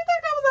 why'd you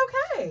think that was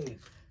okay?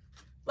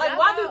 Like, Y'all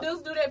why know- do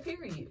dudes do that?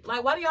 Period.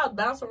 Like, why do y'all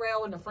bounce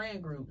around in the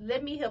friend group?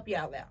 Let me help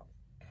y'all out.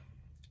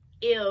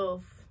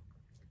 If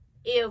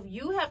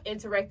you have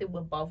interacted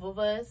with both of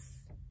us,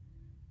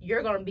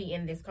 you're gonna be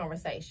in this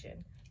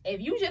conversation.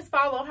 If you just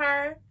follow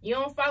her, you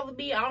don't follow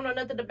me, I don't know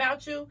nothing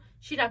about you,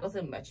 she not gonna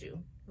tell me about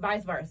you.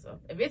 Vice versa.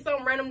 If it's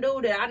some random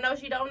dude that I know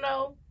she don't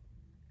know,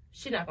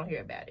 she not gonna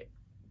hear about it.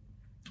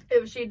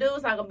 If she do,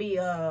 it's not gonna be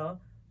girl,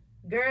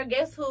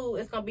 guess who?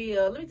 It's gonna be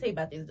let me tell you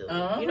about this dude.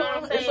 You know what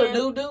I'm saying? It's a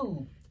new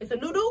dude. It's a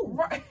new dude.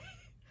 Right.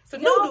 It's a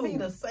Y'all new be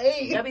dude. the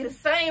same. That'll be the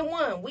same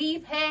one.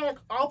 We've had,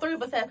 all three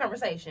of us had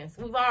conversations.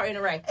 We've all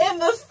interacted. In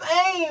the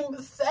same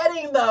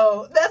setting,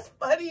 though. That's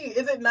funny,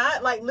 is it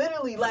not? Like,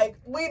 literally, like,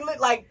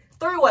 like,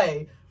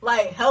 three-way.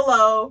 Like,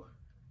 hello,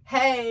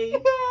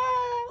 hey.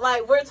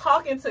 Like, we're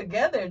talking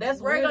together.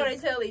 That's We're weird. going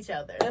to tell each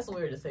other. That's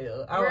weird as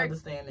hell. I don't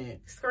understand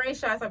it.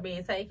 Screenshots are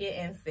being taken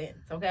and sent,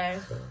 okay?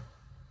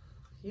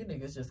 You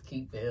niggas just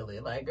keep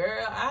failing. Like,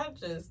 girl,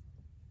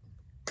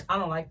 I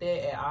don't like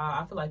that at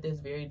all. I feel like that's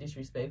very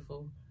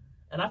disrespectful.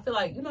 And I feel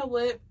like, you know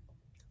what?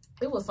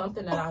 It was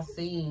something that I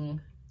seen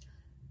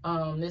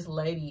this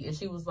lady, and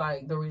she was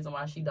like, the reason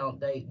why she don't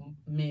date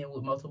men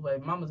with multiple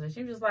baby mamas, and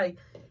she was just like,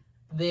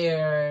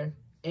 they're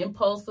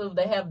impulsive.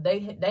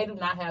 They do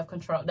not have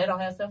control. They don't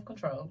have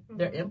self-control. Mm-hmm.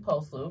 They're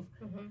impulsive.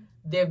 Mm-hmm.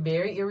 They're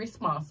very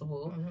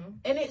irresponsible. Mm-hmm.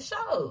 And it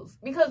shows.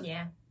 Because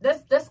Yeah.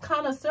 that's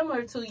kind of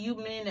similar to you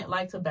men that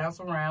like to bounce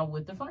around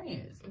with the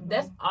friends. Mm-hmm.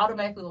 That's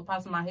automatically what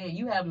pops in my head.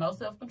 You have no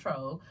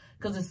self-control.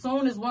 Because as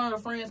soon as one of the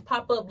friends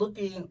pop up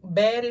looking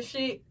bad as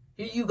shit,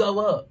 here you go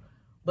with her.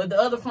 But the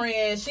other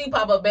friend, she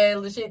pop up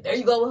bad as shit, there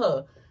you go with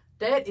her.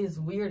 That is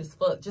weird as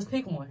fuck. Just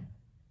pick one.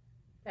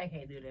 I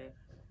can't do that.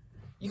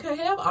 You can't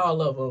have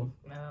all of them.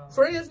 No.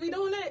 Friends be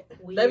doing that?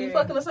 Weird. They be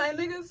fucking the same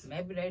niggas?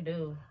 Maybe they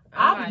do.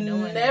 I've I'm not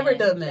doing never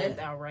done that. That's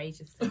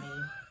outrageous to me.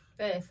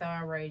 That's so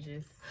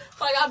outrageous.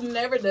 Like, I've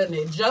never done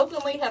it.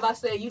 Jokingly, have I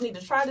said, you need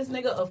to try this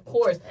nigga? Of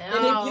course. And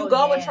if Oh, you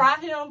go and yeah. try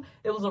him,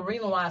 it was a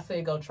reason why I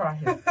said go try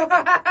him.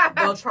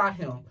 Go try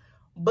him.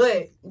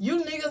 But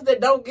you niggas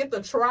that don't get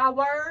the try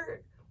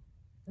word,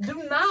 do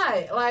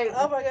not. Like,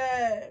 Oh my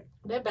God.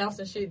 that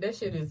bouncing shit, that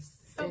shit is...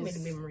 So many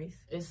memories.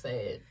 It's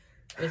sad.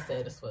 It's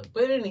sad as fuck.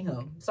 But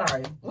anyhow,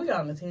 sorry. We got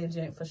on a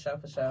tangent for sure,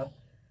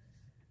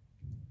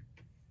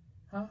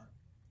 Huh?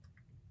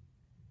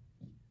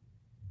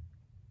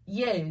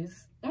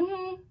 Yes.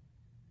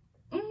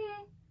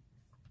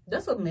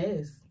 That's a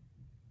mess.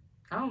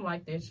 I don't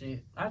like that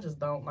shit. I just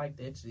don't like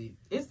that shit.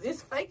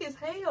 It's fake as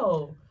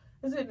hell.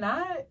 Is it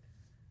not?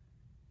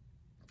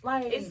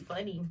 Like, It's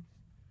funny.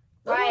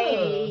 ugh.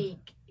 Like,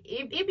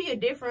 it be a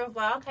difference.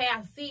 Like, okay,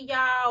 I see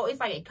y'all. It's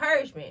like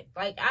encouragement.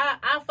 Like,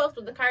 I fucked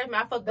with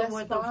encouragement. I fucked That's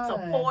with the fine.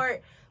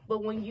 support.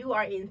 But when you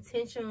are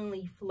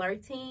intentionally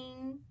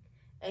flirting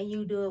and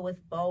you do it with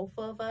both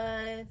of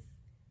us,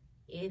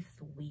 it's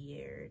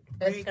weird.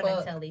 As We're gonna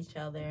fuck. tell each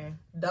other.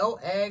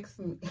 Don't ask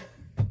me.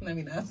 Let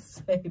me not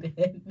say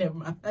that. Never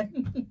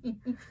mind.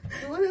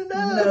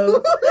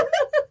 No.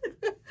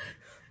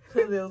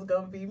 Because it was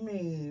going to be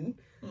mean.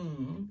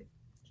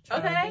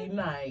 Trying Okay. to be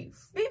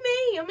nice. Be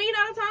me. I mean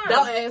all the time.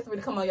 Don't ask me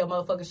to come on your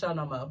motherfucking show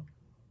no more.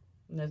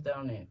 And that's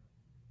down there.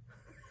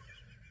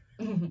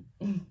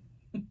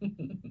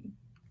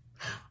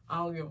 I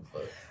don't give a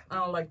fuck. I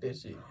don't like that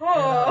shit.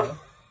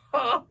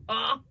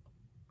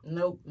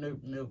 Nope.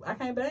 I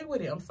can't bang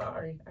with it. I'm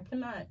sorry. I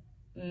cannot.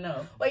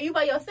 No. Wait, you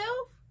by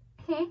yourself?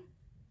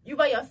 You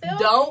by yourself?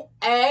 Don't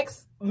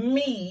ask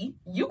me.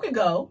 You can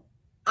go.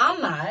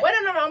 I'm not. Wait,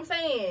 no, I'm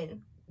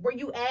saying. Were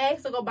you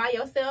asked to go by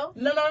yourself?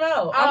 No.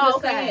 I'm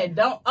just saying,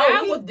 don't.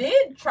 He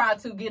did try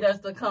to get us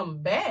to come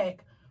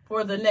back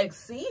for the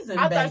next season,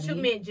 I baby. thought you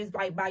meant just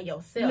like by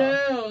yourself.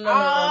 No.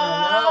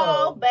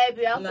 Oh,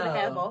 baby, I'm gonna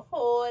have a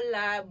whole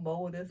lot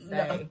more to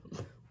say.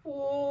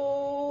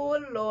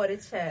 Oh, Lordy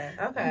child.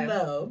 Okay.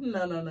 No.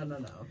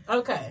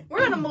 Okay. We're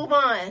gonna move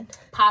on.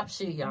 Pop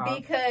shit, y'all.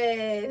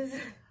 Because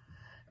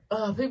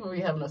people be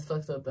having us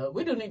fucked up though.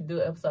 We do need to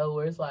do an episode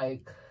where it's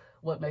like,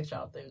 what makes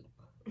y'all think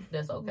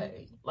that's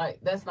okay? Like,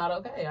 that's not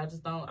okay. I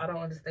don't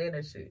understand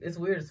that shit. It's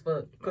weird as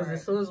fuck. Because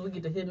as soon as we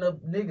get to hitting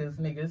up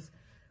niggas,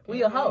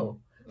 we a hoe.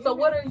 So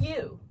what are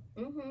you?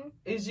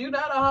 Is you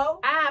not a hoe?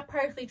 I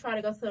personally try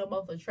to go to the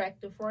most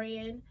attractive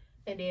friend.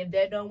 And then if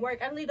that don't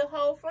work, I leave the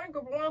whole friend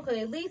group alone. Because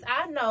at least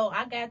I know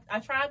I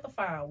tried to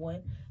find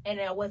one. And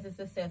I wasn't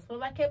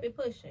successful. I kept it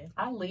pushing.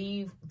 I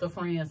leave the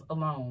friends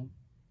alone.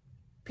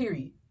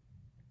 Period.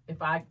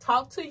 If I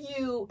talk to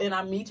you and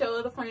I meet your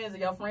other friends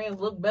and your friends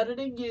look better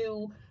than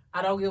you,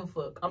 I don't give a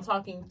fuck. I'm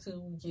talking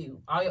to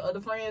you. All your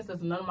other friends,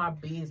 that's none of my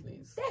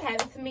business. That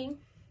happened to me.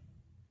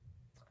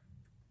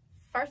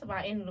 First of all,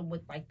 I ended up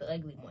with like the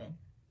ugly one.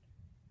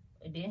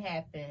 It didn't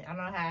happen. I don't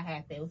know how it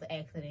happened. It was an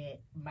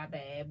accident. My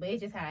bad. But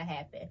it's just how it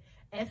happened.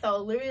 And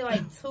so literally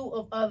like two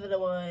of other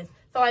ones.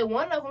 So like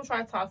one of them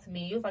tried to talk to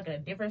me. It was like in a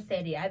different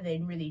setting. I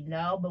didn't really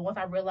know. But once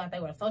I realized they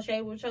were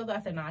associated with each other,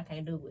 I said, no, I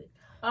can't do it.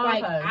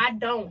 Okay. Like, I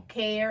don't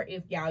care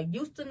if y'all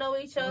used to know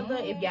each other,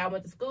 if y'all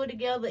went to school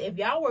together, if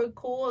y'all were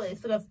cool.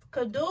 Because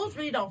dudes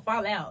really don't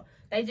fall out.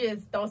 They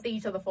just don't see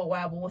each other for a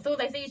while. But as soon as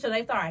they see each other,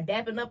 they start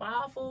dapping up.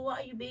 Oh, fool,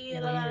 how you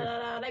been?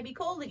 They be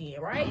cool again,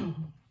 right?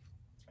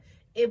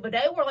 But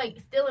they were,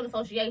 like, still in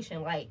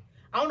association. Like,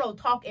 I don't know,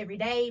 talk every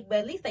day, but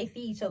at least they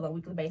see each other on a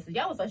weekly basis.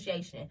 Y'all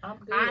association.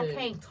 I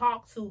can't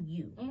talk to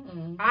you.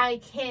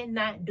 I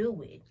cannot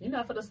do it. You're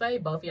not for to say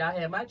both of y'all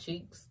had my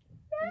cheeks.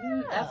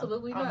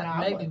 Absolutely not.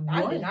 I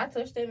did not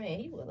touch that man.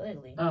 He was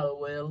ugly. Oh,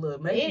 well,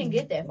 look. Maybe he didn't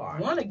get that far.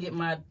 Want to get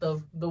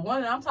the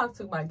one that I'm talking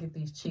to might get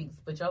these cheeks.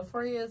 But your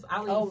friends,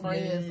 I leave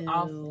friends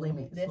off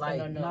limits. That's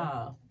like,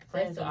 nah.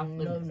 Friends are off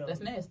limits. No. That's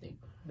nasty.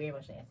 Very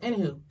much nasty.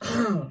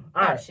 Anywho.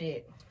 Pop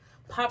shit.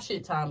 Pop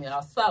shit time,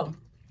 y'all. So,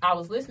 I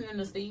was listening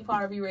to Steve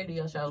Harvey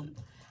radio show.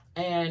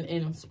 And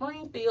in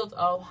Springfield,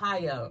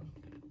 Ohio,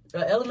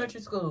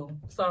 elementary school.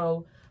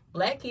 So,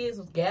 black kids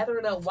was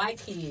gathering up white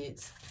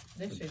kids.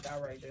 This shit's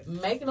outrageous.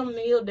 Making them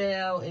kneel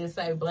down and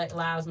say Black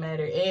Lives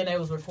Matter, and they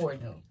was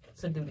recording them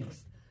to do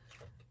this.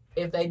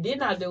 If they did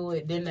not do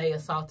it, then they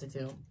assaulted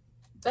them.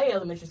 They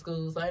elementary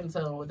schools, so I didn't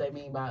tell them what they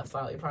mean by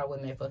assault. It probably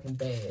wasn't that fucking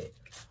bad.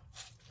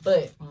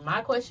 But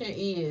my question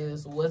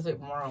is, was it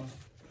wrong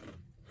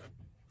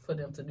for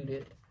them to do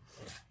that?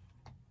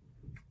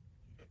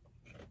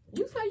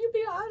 You say you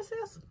be an honest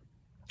answer.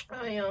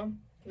 I am.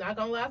 Not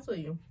gonna lie to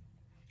you.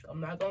 I'm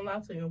not gonna lie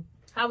to you.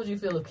 How would you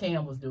feel if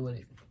Cam was doing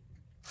it?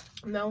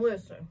 Now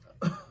listen.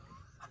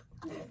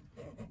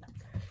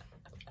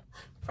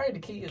 Afraid the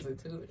kids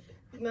into it.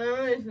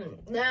 Now listen.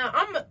 Now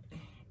I want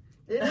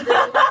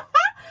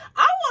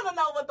to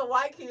know what the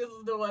white kids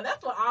was doing.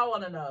 That's what I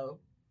want to know.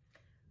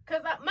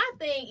 Cause my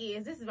thing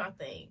is, this is my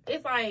thing.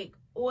 It's like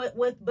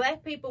with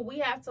black people, we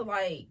have to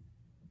like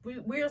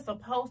we're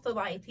supposed to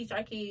like teach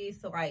our kids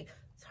to like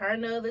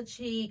turn the other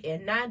cheek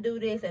and not do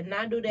this and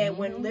not do that.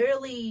 When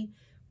literally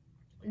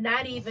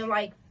not even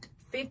like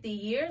 50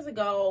 years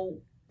ago.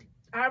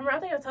 I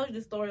think I told you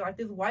this story. Like,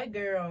 this white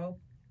girl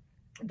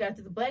got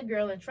this black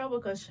girl in trouble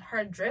because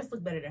her dress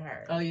looked better than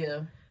her. Oh,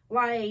 yeah.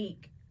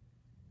 Like,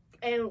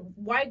 and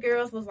white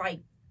girls was,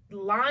 like,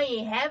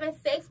 lying, having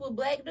sex with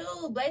black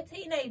dudes, black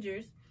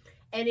teenagers,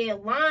 and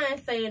then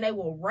lying, saying they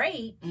were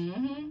raped,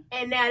 and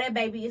now that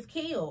baby is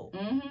killed.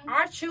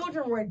 Our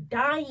children were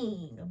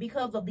dying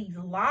because of these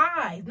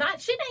lies.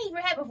 Shit ain't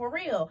even happen for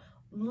real.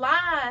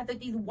 Lies that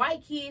these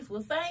white kids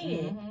were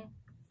saying.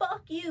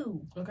 Fuck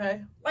you.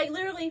 Okay. Like,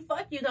 literally,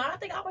 fuck you. No, I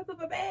think all white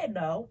people are bad,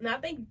 though. Now, I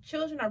think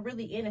children are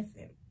really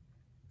innocent.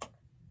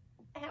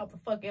 How the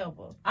fuck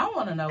ever. I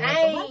want to know what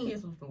the white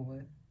kids was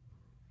doing.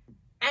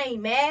 I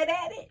ain't mad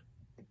at it.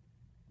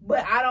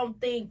 But I don't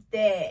think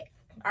that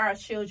our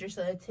children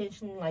should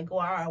intentionally, like, go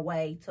our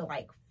way to,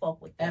 like,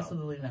 fuck with them.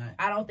 Absolutely not.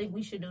 I don't think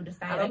we should do the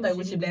same. I don't think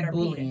we should be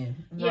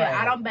bullying. Yeah,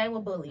 right. I don't bang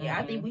with bullying.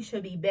 I think we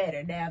should be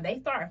better. Now, if they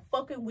start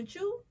fucking with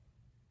you,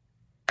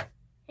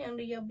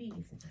 handle your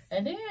business.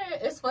 And then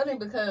it's funny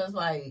because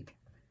like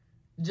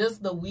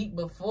just the week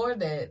before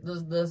that,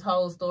 this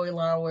whole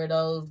storyline where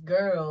those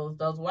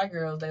white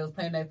girls, they was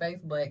painting their face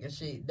black and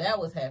shit, that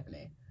was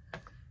happening.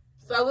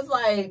 So it's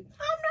like,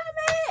 I'm not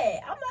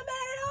mad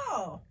at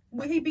all.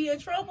 Will he be in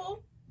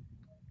trouble?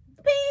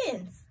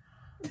 Depends.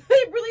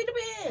 It really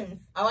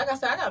depends. Like I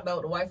said, I gotta know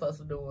what the white folks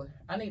are doing.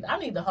 I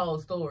need the whole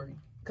story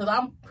because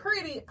I'm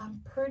pretty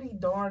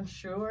darn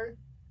sure.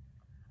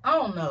 I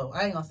don't know.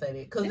 I ain't gonna say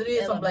that. Because it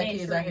is some black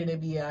kids out here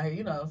that be out here,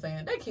 you know what I'm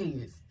saying? They're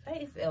kids.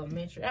 It's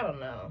elementary. I don't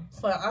know.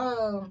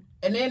 So,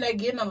 and then they're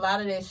getting a lot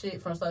of that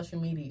shit from social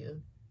media.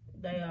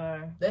 They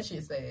are. That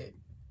shit's sad.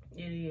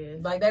 It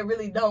is. Like, they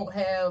really don't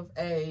have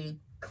a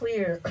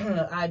clear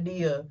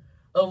idea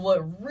of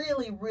what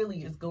really,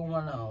 really is going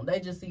on. They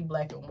just see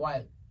black and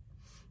white.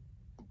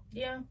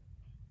 Yeah.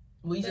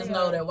 We just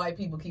know that white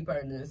people keep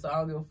hurting us. So I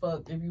don't give a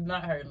fuck if you're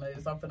not hurting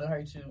us. I'm finna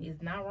hurt you.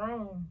 It's not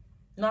wrong.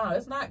 No,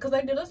 it's not. Because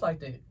they did us like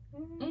that.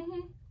 Mm-hmm. Mm-hmm.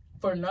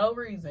 For no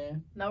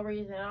reason. No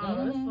reason at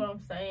all. That's what I'm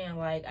saying.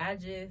 Like, I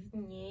just,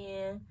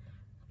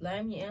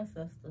 blame your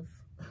ancestors.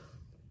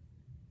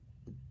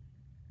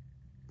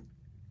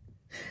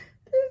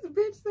 This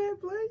bitch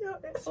said blame your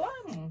ancestors.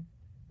 Blame.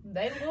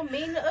 They were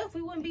mean to us.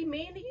 We wouldn't be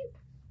mean to you.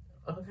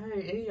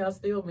 Okay, and y'all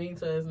still mean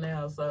to us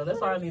now. So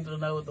that's all I need to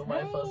know what the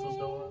white fuss was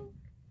doing.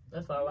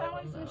 That's all I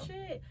want to know.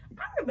 Shit.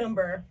 I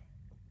remember,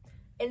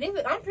 and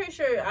this, I'm pretty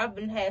sure I've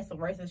had some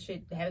racist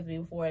shit that happened to me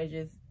before. It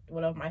just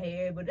went off my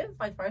head. But this was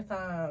like first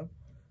time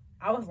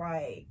I was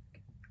like,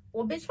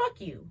 well, bitch,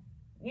 fuck you.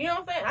 You know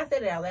what I'm saying? I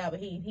said it out loud, but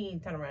he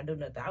didn't turn around and do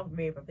nothing. I was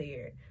very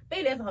prepared.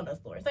 Maybe that's a whole nother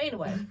story. So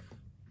anyway,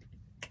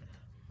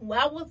 when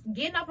I was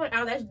getting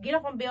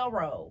off on Bell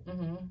Road,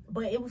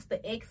 but it was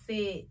the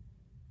exit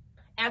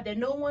after the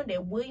new one,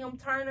 that William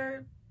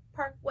Turner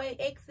Parkway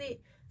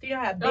exit. So you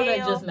know how Bell... Oh, they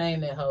just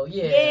named that hoe.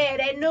 Yeah. Yeah,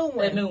 that new one.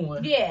 That new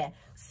one. Yeah.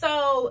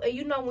 So,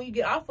 you know, when you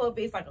get off of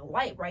it, it's like a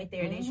light right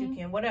there that you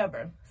can,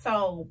 whatever.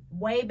 So,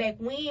 way back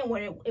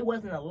when it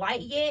wasn't a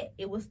light yet,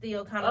 it was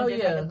still kind of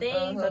like a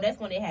thing. So, that's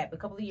when it happened, a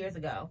couple of years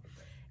ago.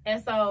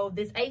 And so,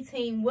 this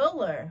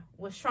 18-wheeler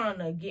was trying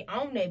to get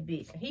on that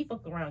bitch. And he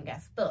fucked around and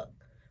got stuck.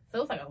 So,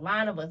 it was like a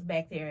line of us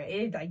back there.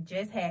 It like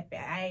just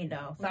happened. I ain't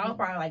know. So, I was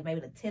probably like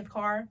maybe the 10th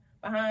car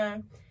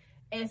behind.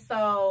 And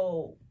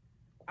so...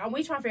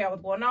 we trying to figure out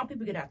what's going on.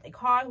 People get out their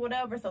cars,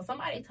 whatever. So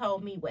somebody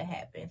told me what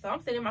happened. So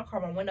I'm sitting in my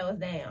car, my window is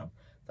down.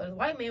 So this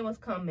white man was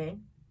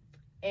coming,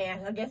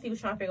 and I guess he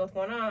was trying to figure out what's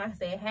going on. I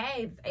said,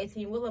 hey, it's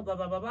 18-wheeler, blah,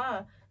 blah, blah,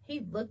 blah.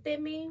 He looked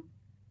at me,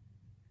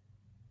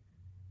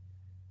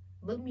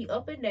 looked me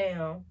up and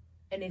down,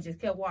 and then just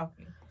kept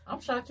walking.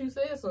 I'm shocked you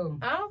said something.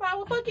 I was like,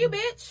 well, fuck you,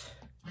 bitch.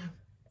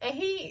 And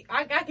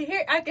I could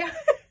hear, I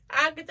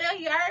could tell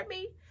he heard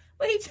me.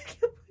 But he just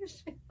kept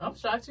pushing. I'm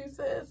shocked you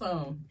said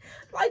something.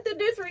 Like the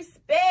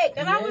disrespect.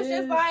 And I was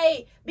just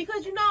like,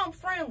 because you know I'm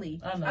friendly.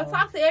 I know. I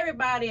talk to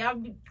everybody.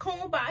 I'm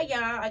cool by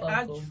y'all. Like,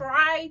 I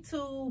try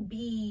to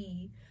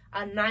be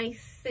a nice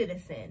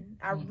citizen.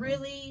 I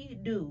really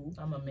do.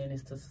 I'm a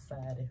menace to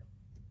society.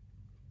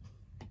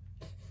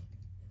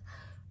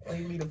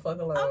 Leave me the fuck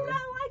alone. I'm not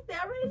like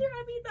that. I really try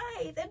to be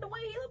nice. And the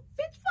way he look,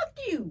 bitch, fuck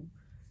you.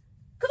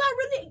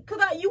 Cause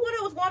you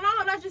wonder what's going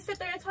on, and I just sit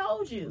there and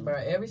told you.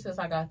 Bro, ever since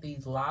I got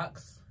these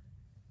locks,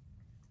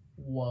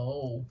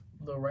 whoa,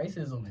 the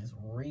racism is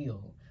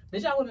real.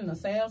 Bitch, I went in the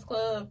Sam's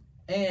Club,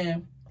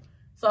 and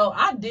so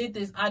I did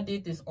this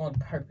on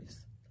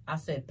purpose. I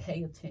said,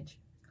 pay attention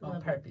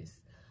on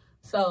purpose.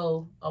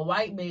 So a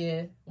white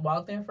man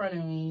walked in front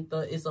of me.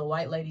 It's a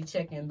white lady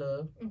checking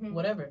the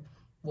whatever.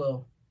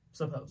 Well,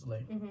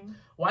 supposedly.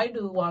 White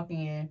dude walk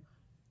in.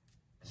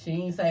 She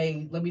didn't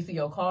say, let me see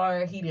your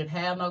card. He didn't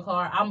have no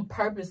card. I'm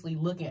purposely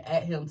looking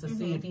at him to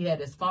see if he had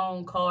his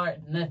phone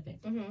card,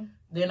 nothing.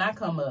 Then I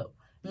come up,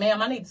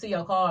 ma'am, I need to see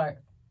your card.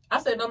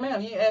 I said, no,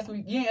 ma'am, you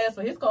didn't ask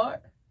for his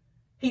card.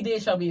 He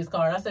did show me his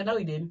card. I said, no,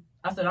 he didn't.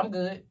 I said, I'm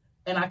good.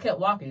 And I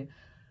kept walking.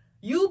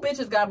 You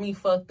bitches got me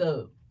fucked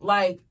up.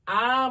 Like,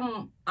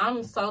 I'm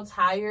so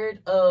tired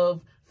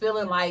of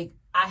feeling like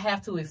I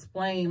have to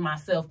explain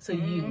myself to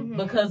you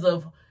because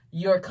of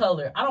your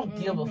color. I don't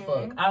give a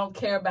fuck. I don't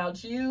care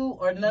about you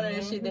or none of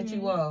the shit that you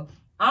want.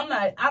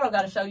 I don't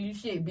gotta show you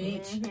shit,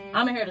 bitch.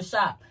 I'm in here to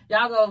shop.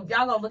 Y'all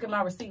gonna look at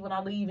my receipt when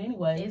I leave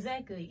anyway.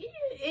 Exactly.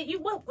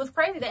 What was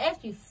crazy, they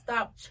actually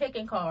stopped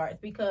checking cards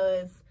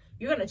because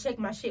you're gonna check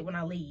my shit when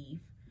I leave.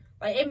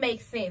 Like, it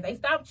makes sense. They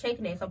stopped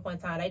checking it at some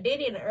point in time. They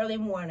did it in the early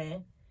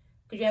morning.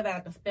 Cause you have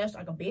like a special,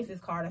 like a business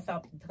card or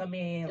something to come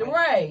in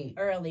like,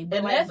 early. But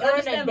and like that's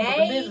during the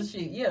day, the business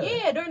shit,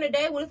 yeah, during the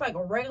day when it's like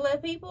regular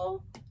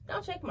people,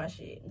 don't check my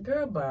shit.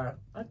 Girl, bye.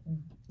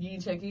 You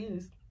didn't check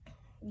his.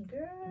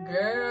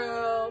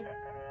 Girl.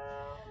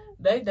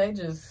 They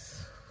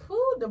just,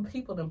 them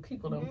people. Okay.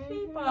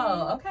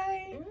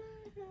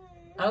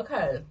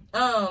 Okay.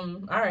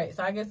 All right.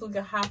 So I guess we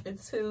can hop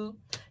into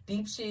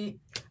deep shit.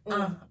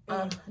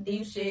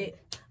 Deep shit.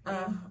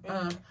 Bow.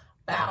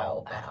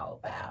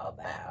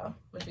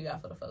 What you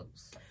got for the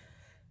folks?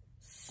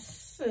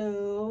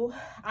 So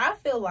I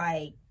feel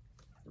like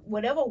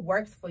whatever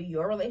works for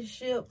your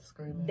relationship,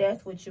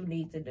 that's what you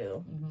need to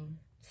do.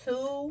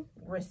 2,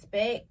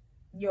 respect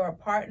your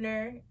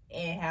partner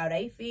and how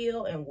they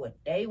feel and what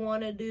they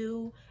want to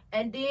do,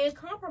 and then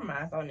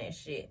compromise on that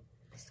shit.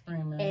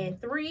 And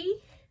 3,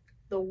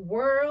 the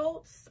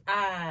world's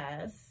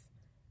eyes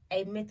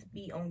ain't meant to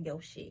be on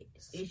your shit.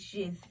 It's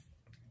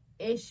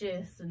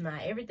just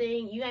not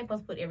everything. You ain't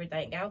supposed to put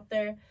everything out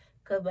there.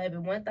 Because, baby,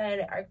 one thing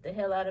that irked the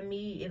hell out of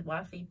me is when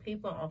I see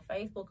people on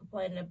Facebook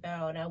complaining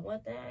about, that one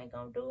thing I ain't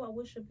going to do, I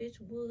wish a bitch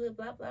would,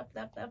 blah, blah,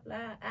 blah, blah,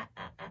 blah.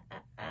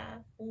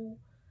 Who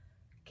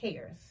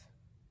cares?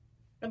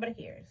 Nobody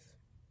cares.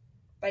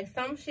 Like,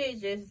 some shit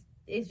just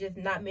it's just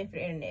not meant for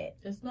the internet.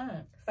 It's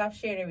not. Stop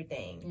sharing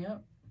everything.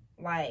 Yep.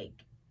 Like,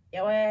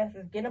 your ass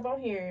is getting up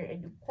on here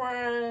and you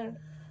crying.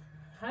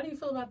 How do you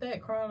feel about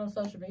that, crying on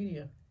social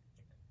media?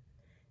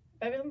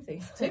 Baby, let me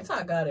see.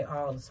 TikTok got it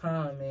all the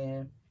time,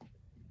 man.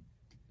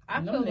 I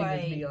Them feel niggas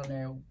like be on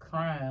there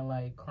crying,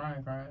 like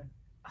crying.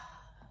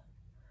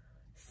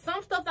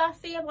 some stuff I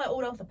see, I'm like,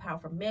 oh, that was a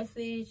powerful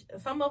message.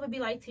 Some of it be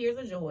like tears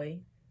of joy.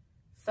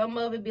 Some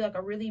of it be like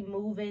a really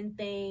moving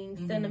thing,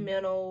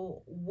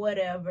 sentimental,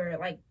 whatever.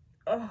 Like,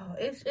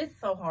 it's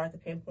so hard to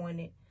pinpoint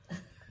it.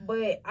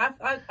 But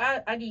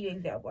I give you an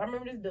example. I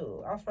remember this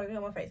dude. I was following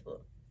him on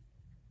Facebook.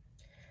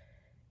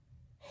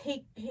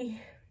 He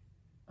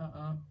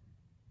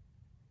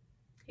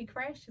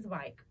crashed his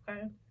bike.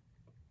 Okay.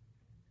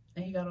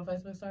 And he got on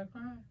Facebook and started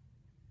crying.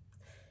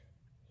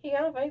 He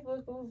got on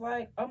Facebook and was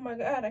like, "Oh my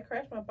God, I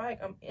crashed my bike.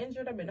 I'm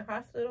injured. I'm in the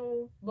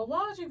hospital." But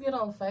why would you get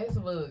on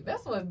Facebook?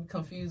 That's what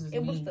confuses me.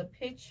 It was the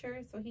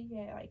picture, so he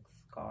had like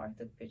scars.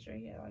 The picture,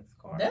 he had like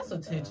scars. That's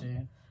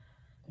attention.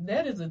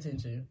 That is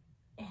attention.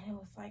 And it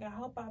was like, I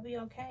hope I'll be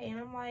okay. And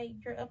I'm like,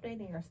 you're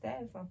updating your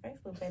status on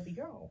Facebook, baby.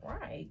 You're all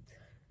right.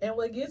 And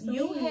what gets me...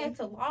 You had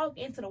to log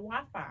into the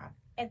Wi-Fi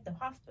at the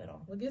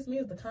hospital. What gets me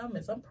is the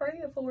comments. I'm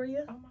praying for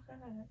you. Oh, my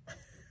God.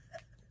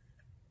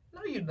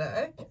 No, you're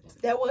not.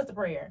 That was the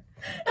prayer.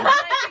 If you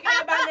ain't figured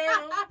it by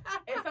now,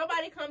 if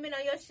somebody come in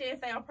on your shit and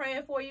say, I'm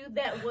praying for you,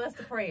 that was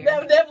the prayer.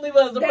 That definitely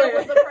was the prayer.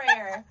 That was the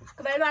prayer.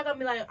 Because they're not going to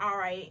be like, all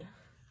right,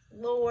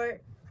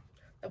 Lord,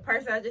 the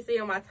person I just see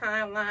on my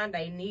timeline,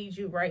 they need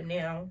you right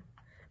now.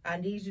 I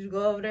need you to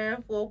go over there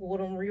and fuck with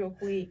them real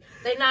quick.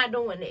 They not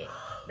doing that.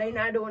 They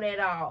not doing that at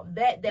all.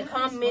 That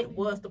comment funny.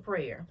 Was the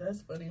prayer.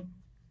 That's funny.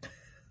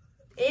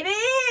 It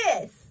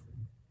is.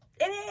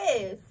 It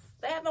is.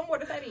 They have no more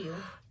to say to you.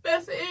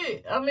 That's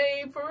it. I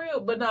mean, for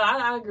real. But no,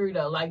 I agree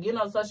though. Like, you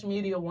know, social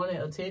media wanting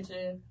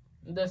attention,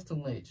 that's too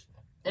much.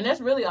 And that's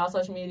really all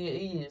social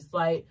media is.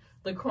 Like,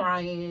 the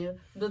crying,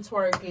 the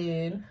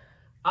twerking,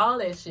 all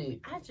that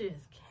shit. I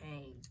just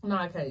can't. No,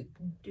 I can't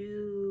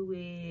do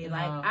it. No.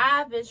 Like,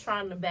 I've been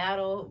trying to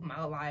battle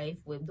my life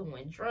with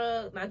doing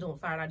drugs. Not doing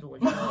drugs.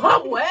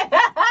 What?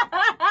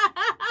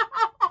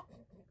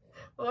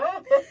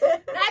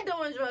 Not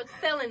doing drugs,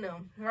 selling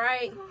them,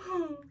 right?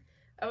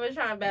 I've been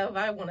trying to battle if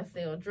I want to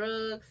sell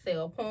drugs,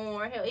 sell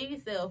porn, hell,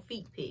 even sell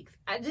feet pics.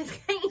 I just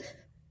can't.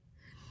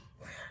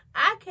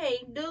 I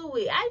can't do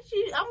it. I'm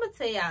going to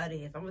tell y'all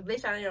this. I'm going to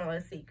let y'all know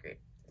a secret.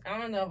 I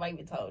don't know if I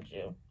even told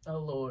you. Oh,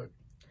 Lord.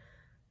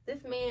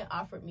 This man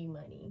offered me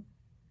money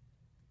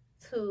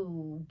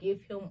to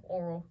give him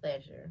oral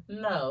pleasure.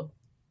 No.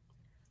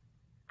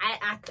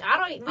 I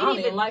don't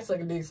even like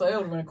sucking dick, so it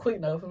would have been quick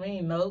no for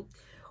me. Nope.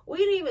 We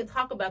didn't even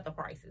talk about the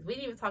prices. We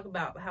didn't even talk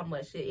about how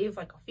much it was,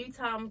 like a few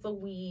times a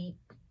week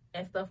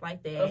and stuff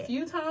like that. A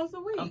few times a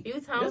week? A few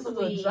times a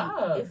week. This is a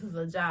job. This is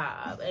a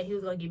job. And he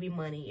was going to give me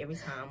money every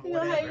time. He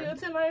going to have you a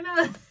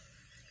 1099.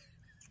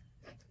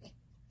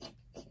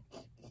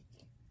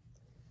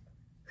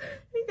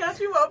 He got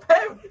you on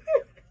paper.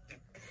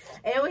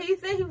 And when he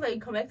said, he was like,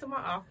 come back to my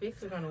office.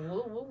 We're going to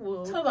woo, woo,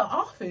 woo. To the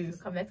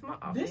office? Come back to my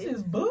office. This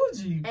is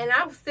bougie. And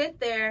I would sit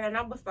there and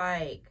I was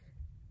like,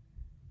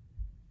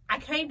 I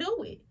can't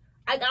do it.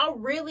 Like,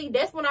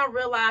 that's when I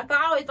realized,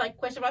 I always, like,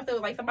 question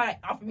myself, like, somebody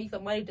offered me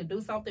some money to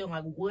do something,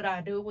 like, would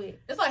I do it?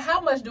 It's like, how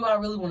much do I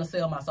really want to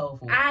sell my soul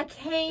for? I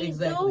can't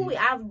do it.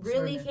 I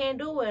really can't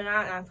do it. And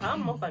I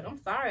almost like,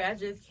 I'm sorry, I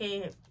just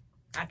can't.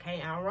 I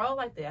don't roll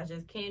like that. I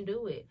just can't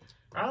do it.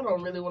 I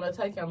don't really want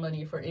to take your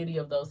money for any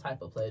of those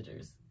type of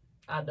pleasures.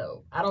 I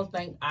don't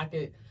think I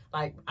could,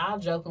 like, I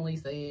jokingly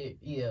said,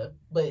 yeah,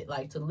 but,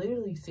 like, to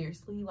literally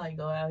seriously, like,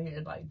 go out here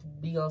and, like,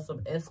 be on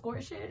some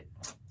escort shit,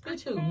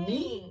 get you,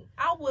 me?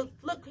 I would,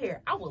 look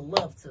here, I would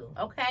love to,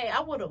 okay?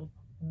 I would have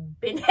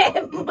been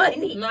had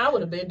money. No, I would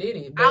have been did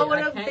it. I would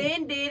have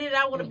been did it.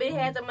 I would have been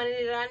had the money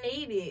that I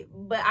needed.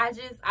 But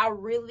I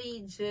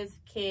really just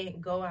can't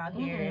go out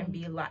here and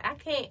be like, I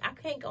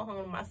can't go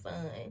home to my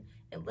son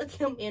and look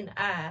him in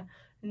the eye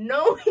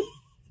knowing.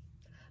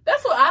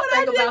 That's what I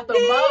think about the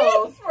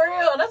most. For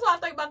real. That's what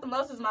I think about the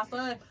most is my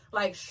son,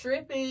 like,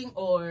 stripping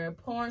or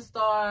porn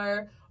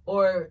star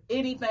or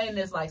anything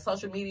that's, like,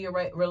 social media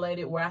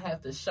related where I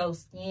have to show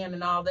skin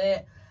and all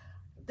that.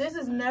 This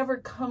is never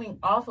coming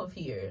off of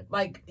here.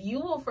 Like, you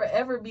will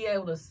forever be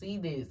able to see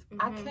this.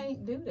 I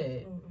can't do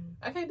that.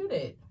 I can't do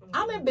that.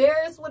 I'm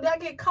embarrassed when I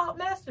get caught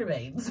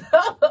masturbating. So,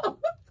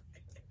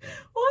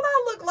 what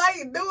I look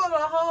like doing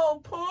a whole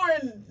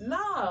porn?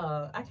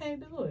 Nah, I can't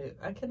do it.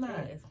 I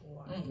cannot.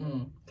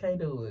 Can't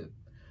do it.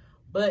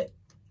 But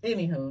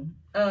anywho,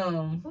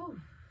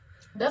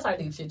 that's our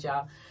deep shit,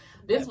 y'all.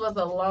 This was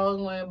a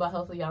long one, but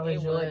hopefully y'all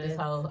enjoyed this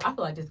whole. I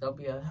feel like this gonna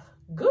be a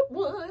good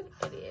one.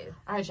 It is.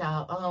 All right,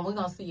 y'all. We're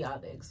gonna see y'all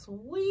next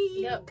week.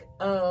 Yep.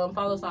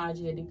 Follow us on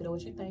IG at Deep It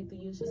What You Think. The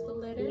use just a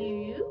letter.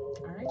 You.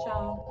 All right,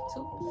 y'all.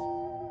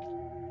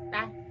 Toodles.